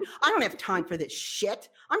hand. I don't have time for this shit.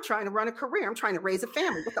 I'm trying to run a career. I'm trying to raise a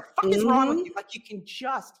family. What the fuck is wrong with you? Like, you can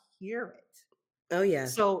just hear it. Oh, yeah.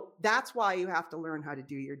 So that's why you have to learn how to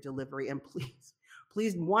do your delivery. And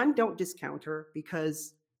please, one, don't discount her,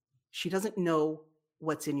 because she doesn't know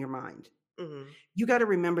what's in your mind. You got to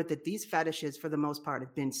remember that these fetishes, for the most part,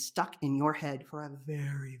 have been stuck in your head for a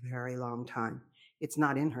very, very long time. It's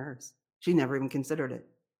not in hers. She never even considered it.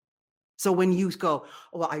 So when you go,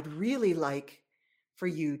 oh, well, I'd really like for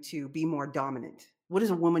you to be more dominant. What is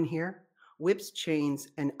a woman here? Whips, chains,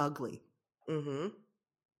 and ugly.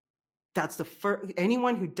 That's the first.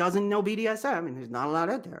 Anyone who doesn't know BDSM, and there's not a lot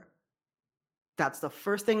out there, that's the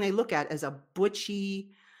first thing they look at as a butchy,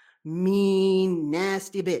 mean,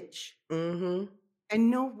 nasty bitch. And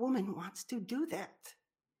no woman wants to do that.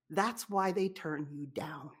 That's why they turn you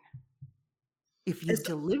down. If you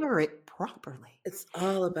deliver it properly, it's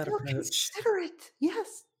all about approach. Consider it.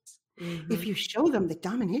 Yes. If you show them that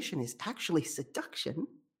domination is actually seduction,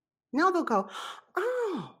 now they'll go,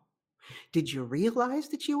 oh, did you realize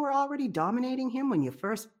that you were already dominating him when you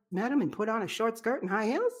first met him and put on a short skirt and high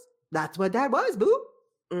heels? That's what that was,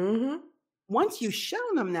 boo. Once you show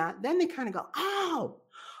them that, then they kind of go, oh,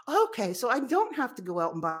 okay, so I don't have to go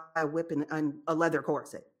out and buy a whip and a leather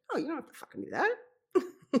corset. Oh, you don't have to fucking do that.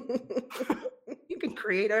 You can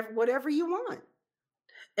create whatever you want.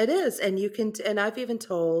 It is. And you can, and I've even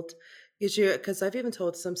told, because I've even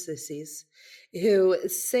told some sissies who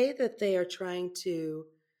say that they are trying to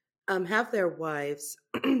have their wives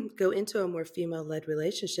go into a more female-led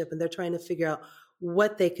relationship, and they're trying to figure out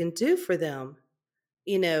what they can do for them,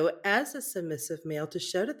 you know, as a submissive male, to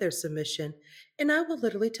show that they're submission. And I will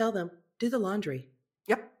literally tell them, do the laundry.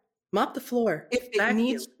 Yep. Mop the floor. If it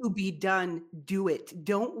needs to be done, do it.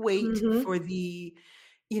 Don't wait for the,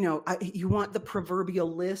 you want the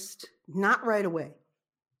proverbial list, not right away.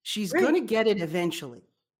 She's going to get it eventually.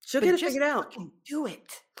 She'll get it figured out. Do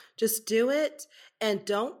it. Just do it, and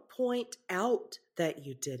don't point out that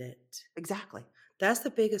you did it. Exactly. That's the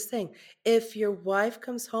biggest thing. If your wife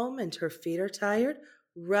comes home and her feet are tired,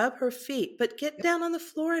 rub her feet, but get down on the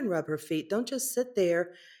floor and rub her feet. Don't just sit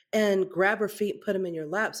there and grab her feet and put them in your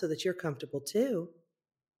lap so that you're comfortable too.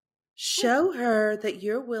 Show her that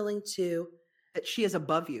you're willing to. That she is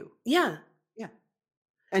above you. Yeah. Yeah.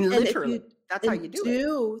 And literally, that's how you do it.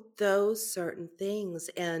 Do those certain things.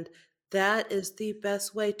 And that is the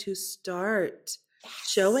best way to start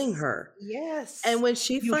showing her. Yes. And when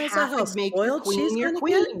she finds out how spoiled she's going to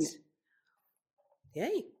get,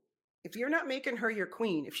 yay. If you're not making her your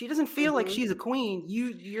queen, if she doesn't feel like she's a queen,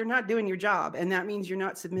 you're not doing your job. And that means you're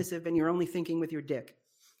not submissive and you're only thinking with your dick.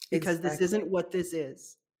 Because this isn't what this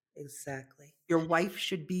is. Exactly. Your wife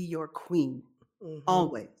should be your queen.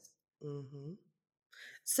 Always.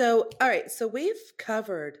 So, all right. So we've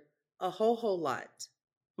covered a whole lot.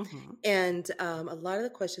 And a lot of the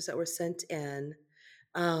questions that were sent in,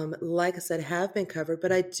 like I said, have been covered,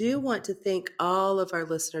 but I do want to thank all of our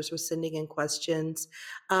listeners for sending in questions.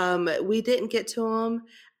 We didn't get to them.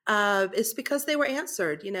 It's because they were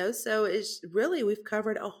answered, so it's really, we've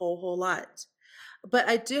covered a whole lot. But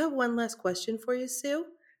I do have one last question for you, Sue.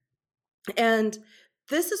 And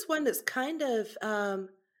this is one that's kind of,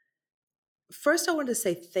 first I want to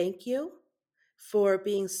say thank you for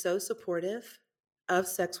being so supportive of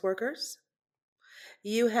sex workers.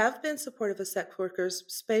 You have been supportive of sex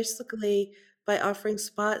workers basically by offering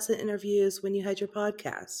spots and interviews when you had your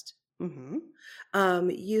podcast. You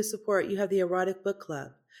have the erotic book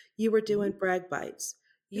club. You were doing brag bites.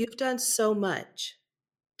 You've done so much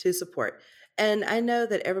to support. And I know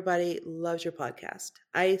that everybody loves your podcast.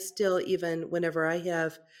 I still, even whenever I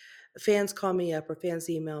have fans call me up or fans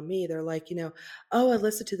email me, they're like, oh, I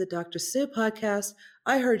listened to the Dr. Sue podcast.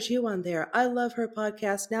 I heard you on there. I love her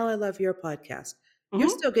podcast. Now I love your podcast. You're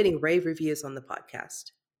still getting rave reviews on the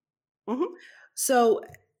podcast. So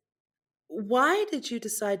why did you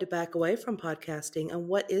decide to back away from podcasting, and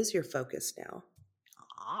what is your focus now?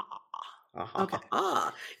 Okay.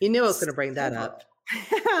 You knew I was going to bring that up.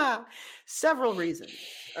 Several reasons.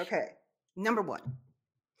 Okay. Number one,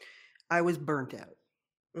 I was burnt out.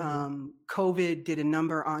 COVID did a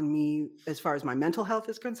number on me as far as my mental health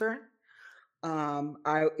is concerned.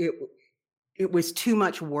 It was too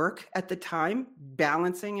much work at the time,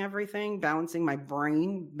 balancing everything, balancing my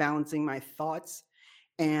brain, balancing my thoughts,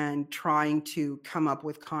 and trying to come up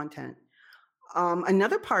with content.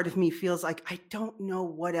 Another part of me feels like I don't know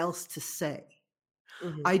what else to say.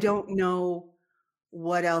 I don't know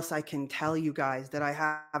what else I can tell you guys that I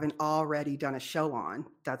haven't already done a show on.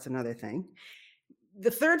 That's another thing. The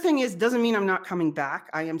third thing is, doesn't mean I'm not coming back.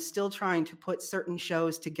 I am still trying to put certain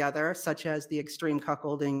shows together, such as the Extreme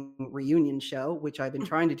Cuckolding reunion show, which I've been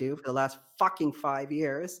trying to do for the last fucking 5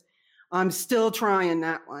 years. I'm still trying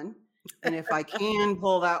that one. And if I can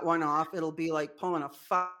pull that one off, it'll be like pulling a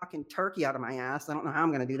fucking turkey out of my ass. I don't know how I'm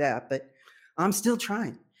going to do that, but I'm still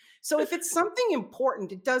trying. So if it's something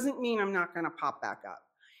important, it doesn't mean I'm not going to pop back up.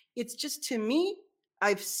 It's just, to me,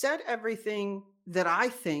 I've said everything that I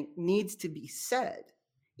think needs to be said.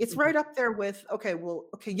 It's right up there with, okay,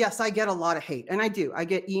 yes, I get a lot of hate. And I do. I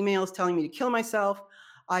get emails telling me to kill myself.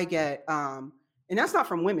 I get, and that's not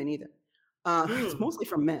from women either. It's mostly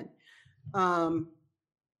from men.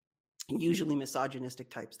 Usually misogynistic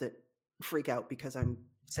types that freak out because I'm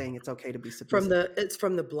saying it's okay to be submissive. It's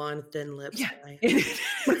from the blonde thin lips. Yeah, it's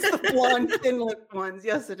the blonde thin lipped ones.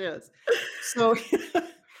 Yes, it is. So,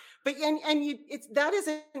 but that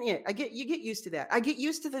isn't it. You get used to that. I get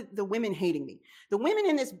used to the women hating me. The women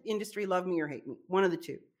in this industry love me or hate me. One of the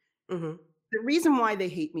two. Mm-hmm. The reason why they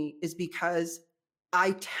hate me is because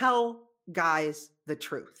I tell guys the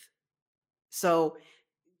truth. So,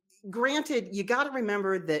 granted, you got to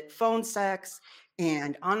remember that phone sex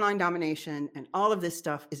and online domination and all of this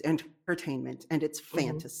stuff is entertainment and it's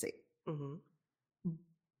fantasy. Mm-hmm.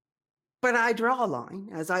 But I draw a line,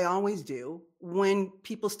 as I always do, when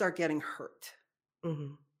people start getting hurt.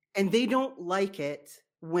 Mm-hmm. And they don't like it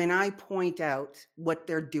when I point out what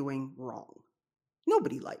they're doing wrong.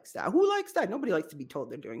 Nobody likes that. Who likes that? Nobody likes to be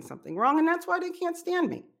told they're doing something wrong. And that's why they can't stand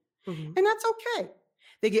me. Mm-hmm. And that's okay.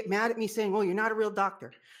 They get mad at me saying, well, you're not a real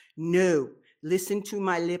doctor. No, listen to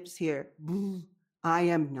my lips here. I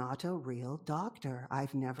am not a real doctor.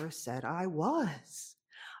 I've never said I was.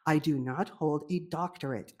 I do not hold a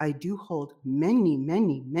doctorate. I do hold many,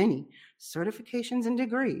 many, many certifications and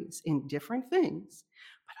degrees in different things,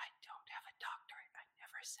 but I don't have a doctorate. I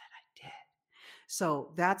never said I did.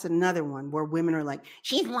 So that's another one where women are like,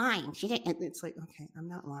 she's lying. It's like, okay, I'm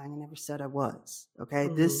not lying. I never said I was. Okay.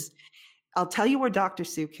 Mm-hmm. I'll tell you where Dr.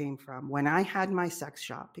 Sue came from. When I had my sex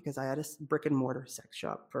shop, because I had a brick and mortar sex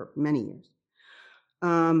shop for many years,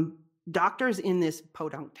 doctors in this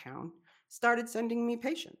podunk town started sending me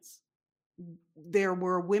patients. There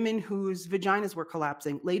were women whose vaginas were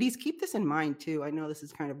collapsing. Ladies, keep this in mind too. I know this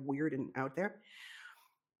is kind of weird and out there.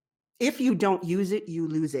 If you don't use it, you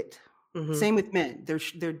lose it. Mm-hmm. Same with men.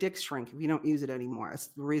 Their dicks shrink if you don't use it anymore. That's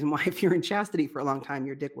the reason why if you're in chastity for a long time,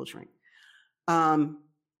 your dick will shrink.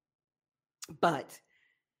 But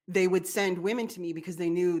they would send women to me because they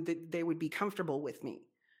knew that they would be comfortable with me.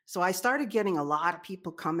 So I started getting a lot of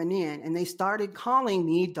people coming in and they started calling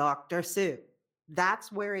me Dr. Sue.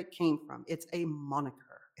 That's where it came from. It's a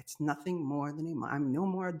moniker. It's nothing more than I'm no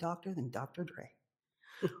more a doctor than Dr. Dre.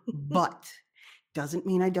 But doesn't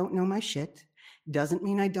mean I don't know my shit. Doesn't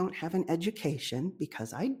mean I don't have an education,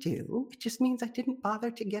 because I do. It just means I didn't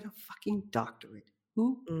bother to get a fucking doctorate.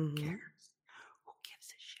 Who cares?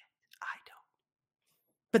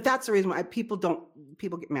 But that's the reason why people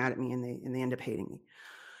get mad at me and they end up hating me.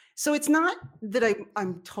 So it's not that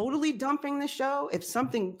I'm totally dumping the show. If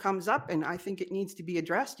something comes up and I think it needs to be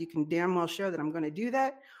addressed, you can damn well show that I'm going to do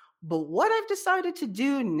that. But what I've decided to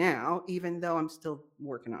do now, even though I'm still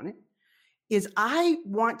working on it, is I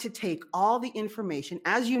want to take all the information.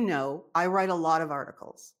 As you know, I write a lot of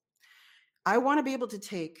articles. I want to be able to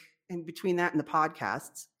take, in between that and the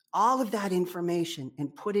podcasts, all of that information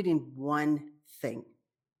and put it in one thing.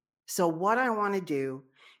 So what I want to do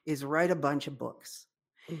is write a bunch of books.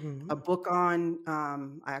 Mm-hmm. A book on,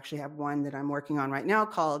 I actually have one that I'm working on right now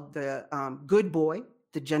called The Good Boy,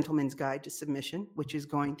 The Gentleman's Guide to Submission, which is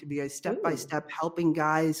going to be a step-by-step helping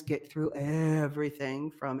guys get through everything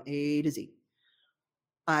from A to Z.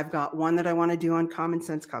 I've got one that I want to do on common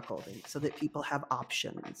sense cuckolding so that people have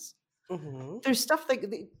options. Mm-hmm. There's stuff like,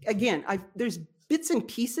 again, there's bits and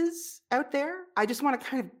pieces out there. I just want to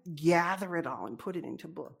kind of gather it all and put it into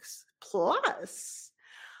books. Plus,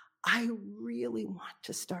 I really want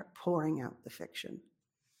to start pouring out the fiction.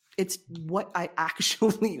 It's what I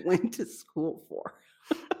actually went to school for.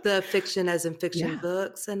 The fiction as in fiction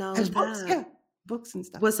books and all of books, that. Yeah, books and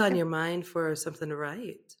stuff. What's on your mind for something to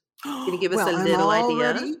write? Can you give us a little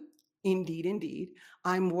idea? Indeed.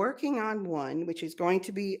 I'm working on one, which is going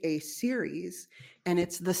to be a series, and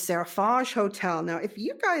it's the Serfage Hotel. Now, if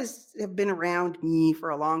you guys have been around me for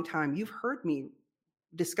a long time, you've heard me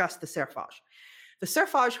discuss the Serfage. The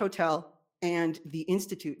Serfage Hotel and the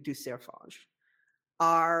Institut du Serfage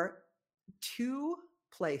are two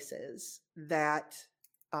places that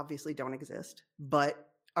obviously don't exist, but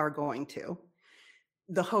are going to.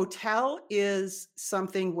 The hotel is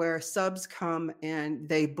something where subs come and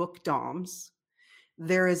they book doms.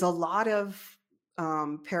 There is a lot of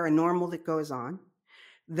paranormal that goes on.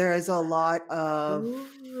 There is a lot of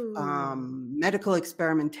medical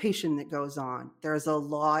experimentation that goes on. There's a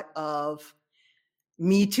lot of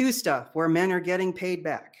Me Too stuff where men are getting paid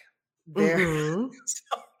back. Oh,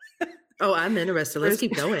 I'm interested. Let's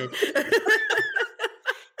keep going.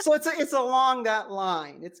 So it's along that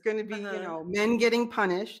line. It's going to be, men getting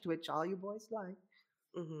punished, which all you boys like,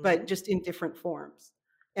 but just in different forms.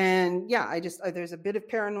 And yeah, there's a bit of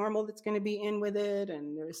paranormal that's going to be in with it.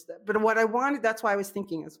 And but what I wanted, that's why I was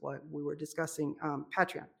thinking is what we were discussing,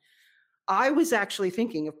 Patreon. I was actually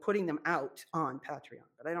thinking of putting them out on Patreon,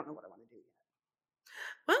 but I don't know what I want to do yet.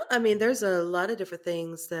 Well, I mean, there's a lot of different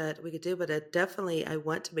things that we could do, but I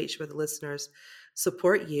want to make sure the listeners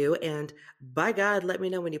support you. And by God, let me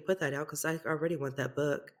know when you put that out, because I already want that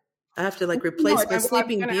book. I have to replace my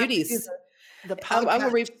Sleeping Beauties. The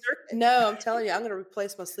podcast. I'm telling you, I'm going to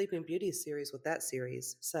replace my Sleeping Beauty series with that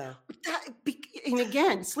series. So, and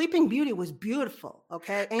again, Sleeping Beauty was beautiful.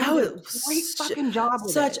 Okay, and did a great fucking job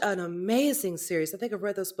with such an amazing series. I think I've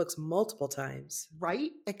read those books multiple times.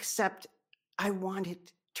 Right, except I want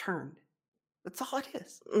it turned. That's all it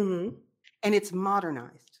is. And it's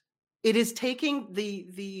modernized. It is taking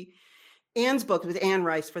the Anne's book with Anne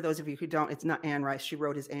Rice. For those of you who don't, it's not Anne Rice. She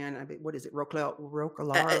wrote as Anne. What is it? Roquelaure or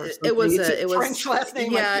something? It was French last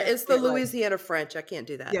name. Yeah, it's the Louisiana French. I can't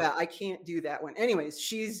do that. Yeah, I can't do that one. Anyways,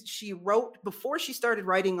 she wrote, before she started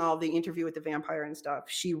writing all the Interview with the Vampire and stuff,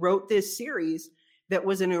 she wrote this series that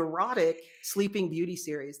was an erotic Sleeping Beauty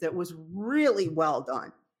series that was really well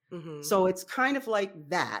done. So it's kind of like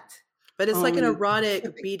that. But it's like an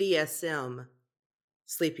erotic BDSM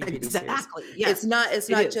Sleeping Beauty series. Exactly. Yes. It's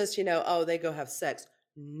not just, they go have sex.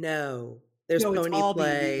 No. There's pony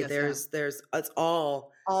play. There's it's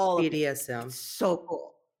all BDSM. It's so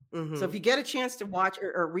cool. So if you get a chance to watch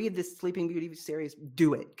or read this Sleeping Beauty series,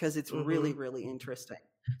 do it, because it's really, really interesting.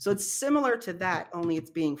 So it's similar to that, only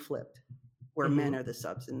it's being flipped, where men are the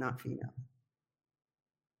subs and not female.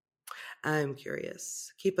 I'm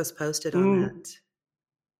curious. Keep us posted on that.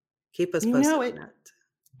 Keep us posted on that.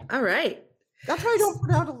 All right. That's why I don't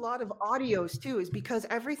put out a lot of audios too, is because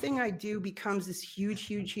everything I do becomes this huge,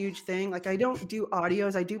 huge, huge thing. Like, I don't do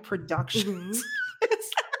audios, I do productions.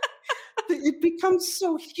 It becomes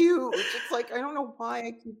so huge. It's like, I don't know why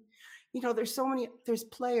I can, there's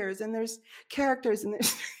players and there's characters and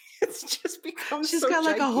there's, it's just becomes She's so got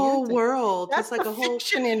gigantic. A whole world. That's it's like a whole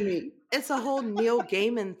fiction in me. It's a whole Neil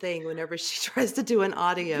Gaiman thing whenever she tries to do an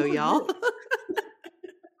audio, y'all.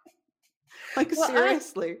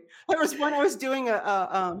 Seriously. There was one I was doing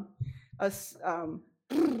a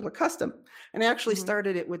custom, and I actually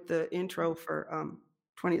started it with the intro for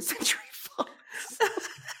 20th Century Fox.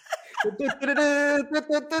 Because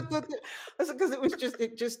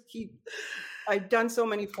I've done so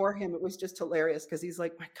many for him. It was just hilarious because he's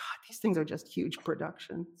like, my God, these things are just huge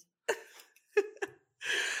productions.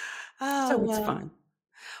 So it's fun.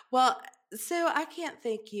 Well, Sue, I can't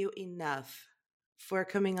thank you enough for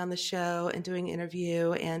coming on the show and doing an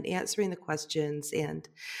interview and answering the questions and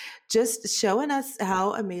just showing us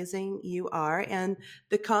how amazing you are. And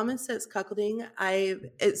the Common Sense Cuckolding,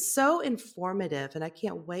 it's so informative, and I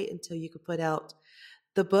can't wait until you can put out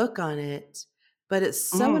the book on it. But it's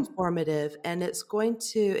so informative, and it's going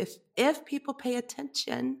to, if people pay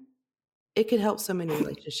attention, it could help so many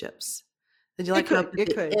relationships. Did you like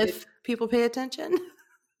it could. If people pay attention?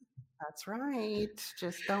 That's right.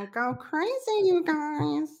 Just don't go crazy, you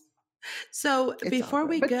guys. So before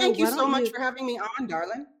we go, thank you so much for having me on,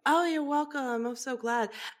 darling. Oh, you're welcome. I'm so glad.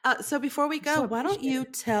 So before we go, why don't you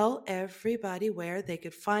tell everybody where they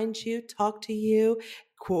could find you, talk to you,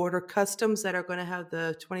 order customs that are going to have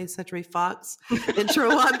the 20th Century Fox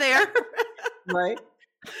intro on there? Right.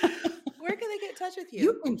 Where can they get in touch with you?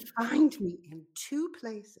 You can find me in two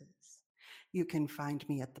places. You can find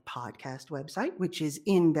me at the podcast website, which is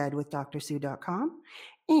inbedwithdrsue.com.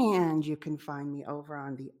 And you can find me over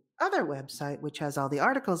on the other website, which has all the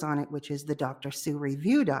articles on it, which is the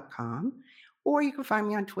drsuereview.com. Or you can find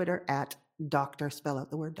me on Twitter at Dr. Spell out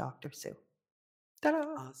the word Dr. Sue.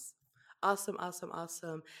 Ta-da! Awesome.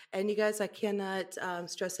 And you guys, I cannot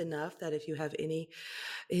stress enough that if you have any,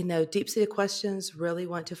 deep-seated questions, really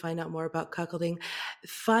want to find out more about cuckolding,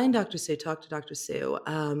 find Dr. Sue, talk to Dr. Sue.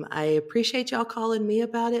 I appreciate y'all calling me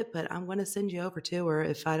about it, but I'm going to send you over to her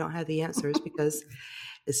if I don't have the answers because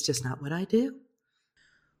it's just not what I do.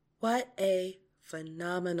 What a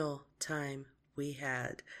phenomenal time we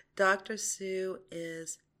had. Dr. Sue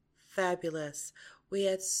is fabulous. We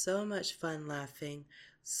had so much fun laughing.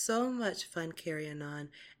 So much fun carrying on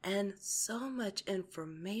and so much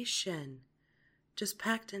information just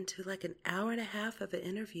packed into like an hour and a half of an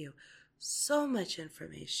interview. So much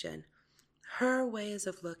information. Her ways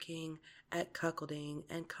of looking at cuckolding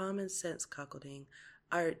and common sense cuckolding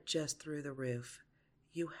are just through the roof.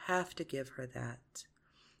 You have to give her that.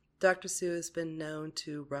 Dr. Sue has been known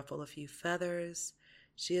to ruffle a few feathers.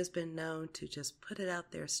 She has been known to just put it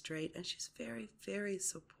out there straight, and she's very, very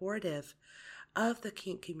supportive of the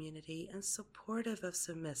kink community and supportive of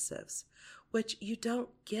submissives, which you don't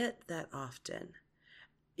get that often.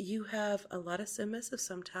 You have a lot of submissives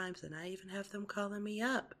sometimes, and I even have them calling me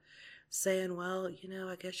up saying, well,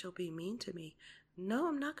 I guess you'll be mean to me. No,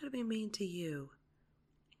 I'm not going to be mean to you.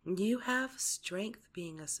 You have strength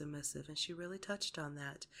being a submissive, and she really touched on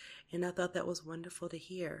that, and I thought that was wonderful to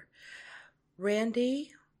hear.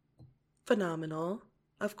 Randy, phenomenal,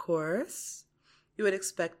 of course. You would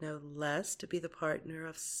expect no less to be the partner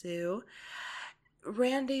of Sue.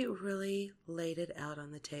 Randy really laid it out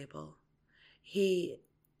on the table. He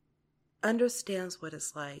understands what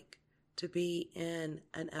it's like to be in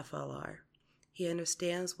an FLR. He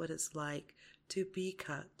understands what it's like to be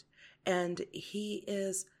cucked. And he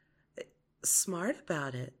is smart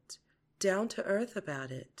about it, down to earth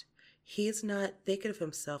about it. He's not thinking of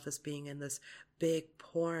himself as being in this big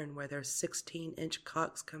porn where there's 16-inch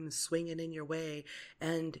cocks come swinging in your way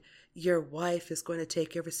and your wife is going to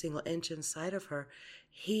take every single inch inside of her.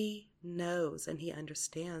 He knows and he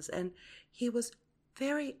understands. And he was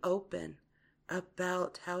very open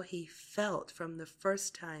about how he felt from the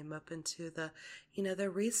first time up into the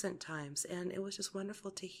recent times. And it was just wonderful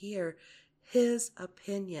to hear his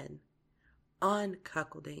opinion on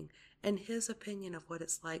cuckolding and his opinion of what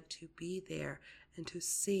it's like to be there and to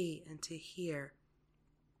see and to hear.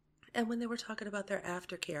 And when they were talking about their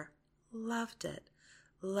aftercare, loved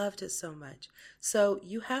it so much. So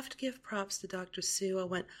you have to give props to Dr. Sue. I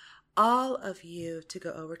want all of you to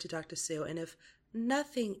go over to Dr. Sue, and if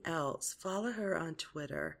nothing else, follow her on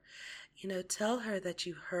Twitter. Tell her that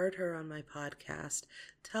you heard her on my podcast.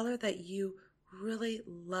 Tell her that you really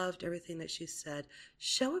loved everything that she said.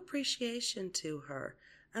 Show appreciation to her.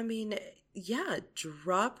 I mean, yeah,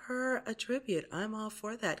 drop her a tribute. I'm all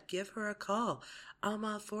for that. Give her a call. I'm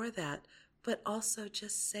all for that. But also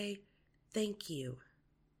just say thank you.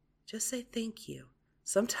 Just say thank you.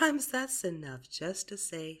 Sometimes that's enough, just to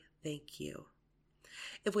say thank you.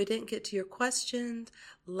 If we didn't get to your questions,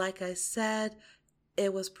 like I said,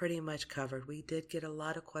 it was pretty much covered. We did get a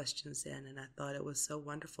lot of questions in, and I thought it was so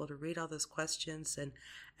wonderful to read all those questions, and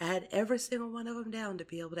I had every single one of them down to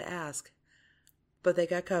be able to ask. But they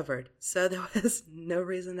got covered, so there was no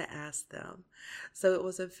reason to ask them. So it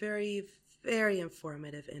was a very, very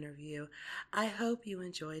informative interview. I hope you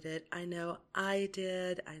enjoyed it. I know I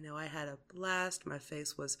did. I know I had a blast. My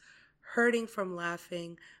face was hurting from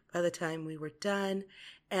laughing by the time we were done.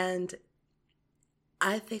 And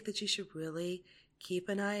I think that you should really keep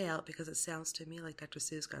an eye out, because it sounds to me like Dr.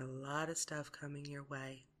 Sue's got a lot of stuff coming your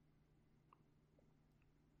way.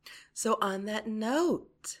 So on that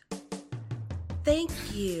note, thank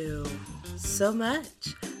you so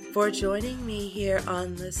much for joining me here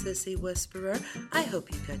on the Sissy Whisperer. I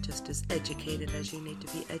hope you got just as educated as you need to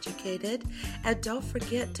be educated. And don't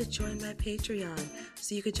forget to join my Patreon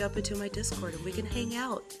so you can jump into my Discord and we can hang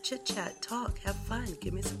out, chit-chat, talk, have fun,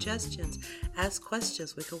 give me suggestions, ask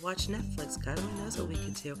questions. We can watch Netflix. God only knows what we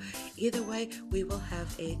can do. Either way, we will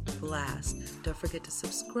have a blast. Don't forget to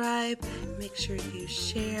subscribe. Make sure you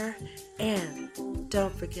share. And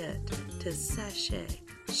don't forget to sashay,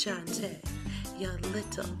 Shantae, your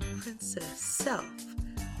little princess self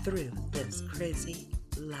through this crazy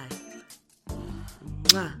life.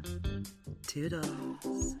 Mwah.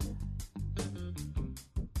 Toodles.